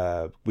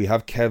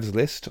Kev's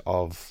list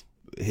of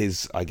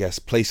his, I guess,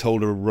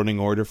 placeholder running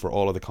order for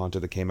all of the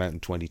content that came out in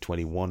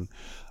 2021.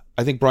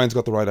 I think Brian's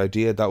got the right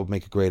idea. That would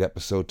make a great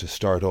episode to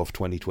start off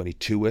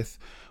 2022 with.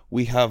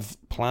 We have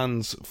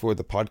plans for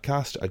the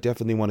podcast. I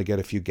definitely want to get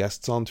a few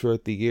guests on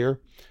throughout the year.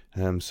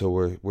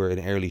 So we're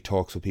in early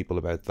talks with people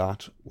about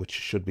that, which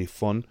should be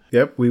fun.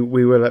 Yep, we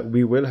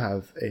will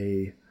have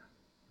a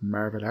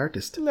Marvel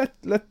artist.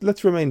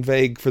 Let's remain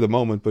vague for the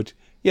moment, but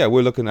yeah,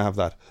 we're looking to have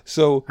that.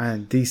 So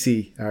and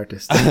DC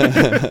artist.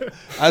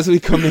 as we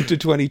come into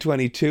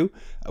 2022,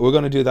 we're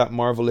going to do that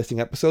Marvel listing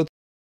episode.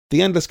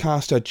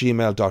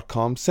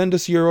 TheEndlessCast@gmail.com. Send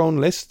us your own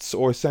lists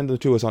or send them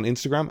to us on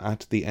Instagram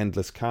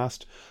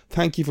 @TheEndlessCast.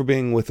 Thank you for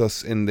being with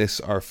us in this,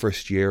 our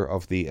first year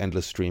of the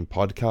Endless Stream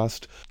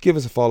podcast. Give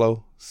us a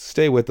follow.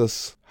 Stay with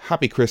us.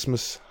 Happy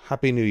Christmas.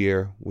 Happy New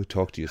Year. We'll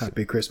talk to you soon.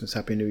 Happy Christmas.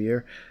 Happy New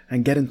Year.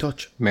 And get in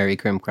touch. Merry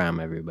Crim Cram,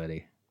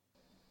 everybody.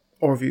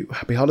 Or if you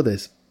happy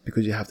holidays,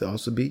 because you have to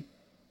also be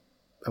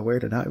aware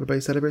that not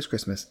everybody celebrates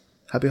Christmas.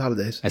 Happy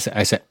holidays.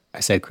 I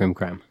said Crim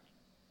Cram.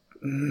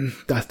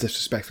 That's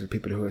disrespectful to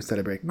people who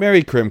celebrate.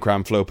 Merry Crim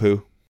Cram Flo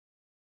Poo.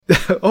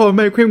 Oh,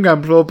 Merry Crim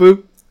Cram Flo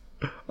Poo.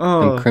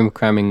 Oh. I'm crim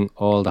cramming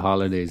all the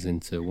holidays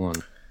into one.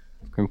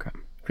 Crim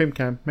Cram. Crim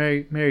Cram.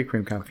 Merry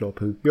Crim Cram Flo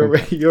Poo. You're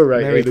right.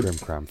 Merry Crim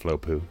Cram Flo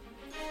Poo.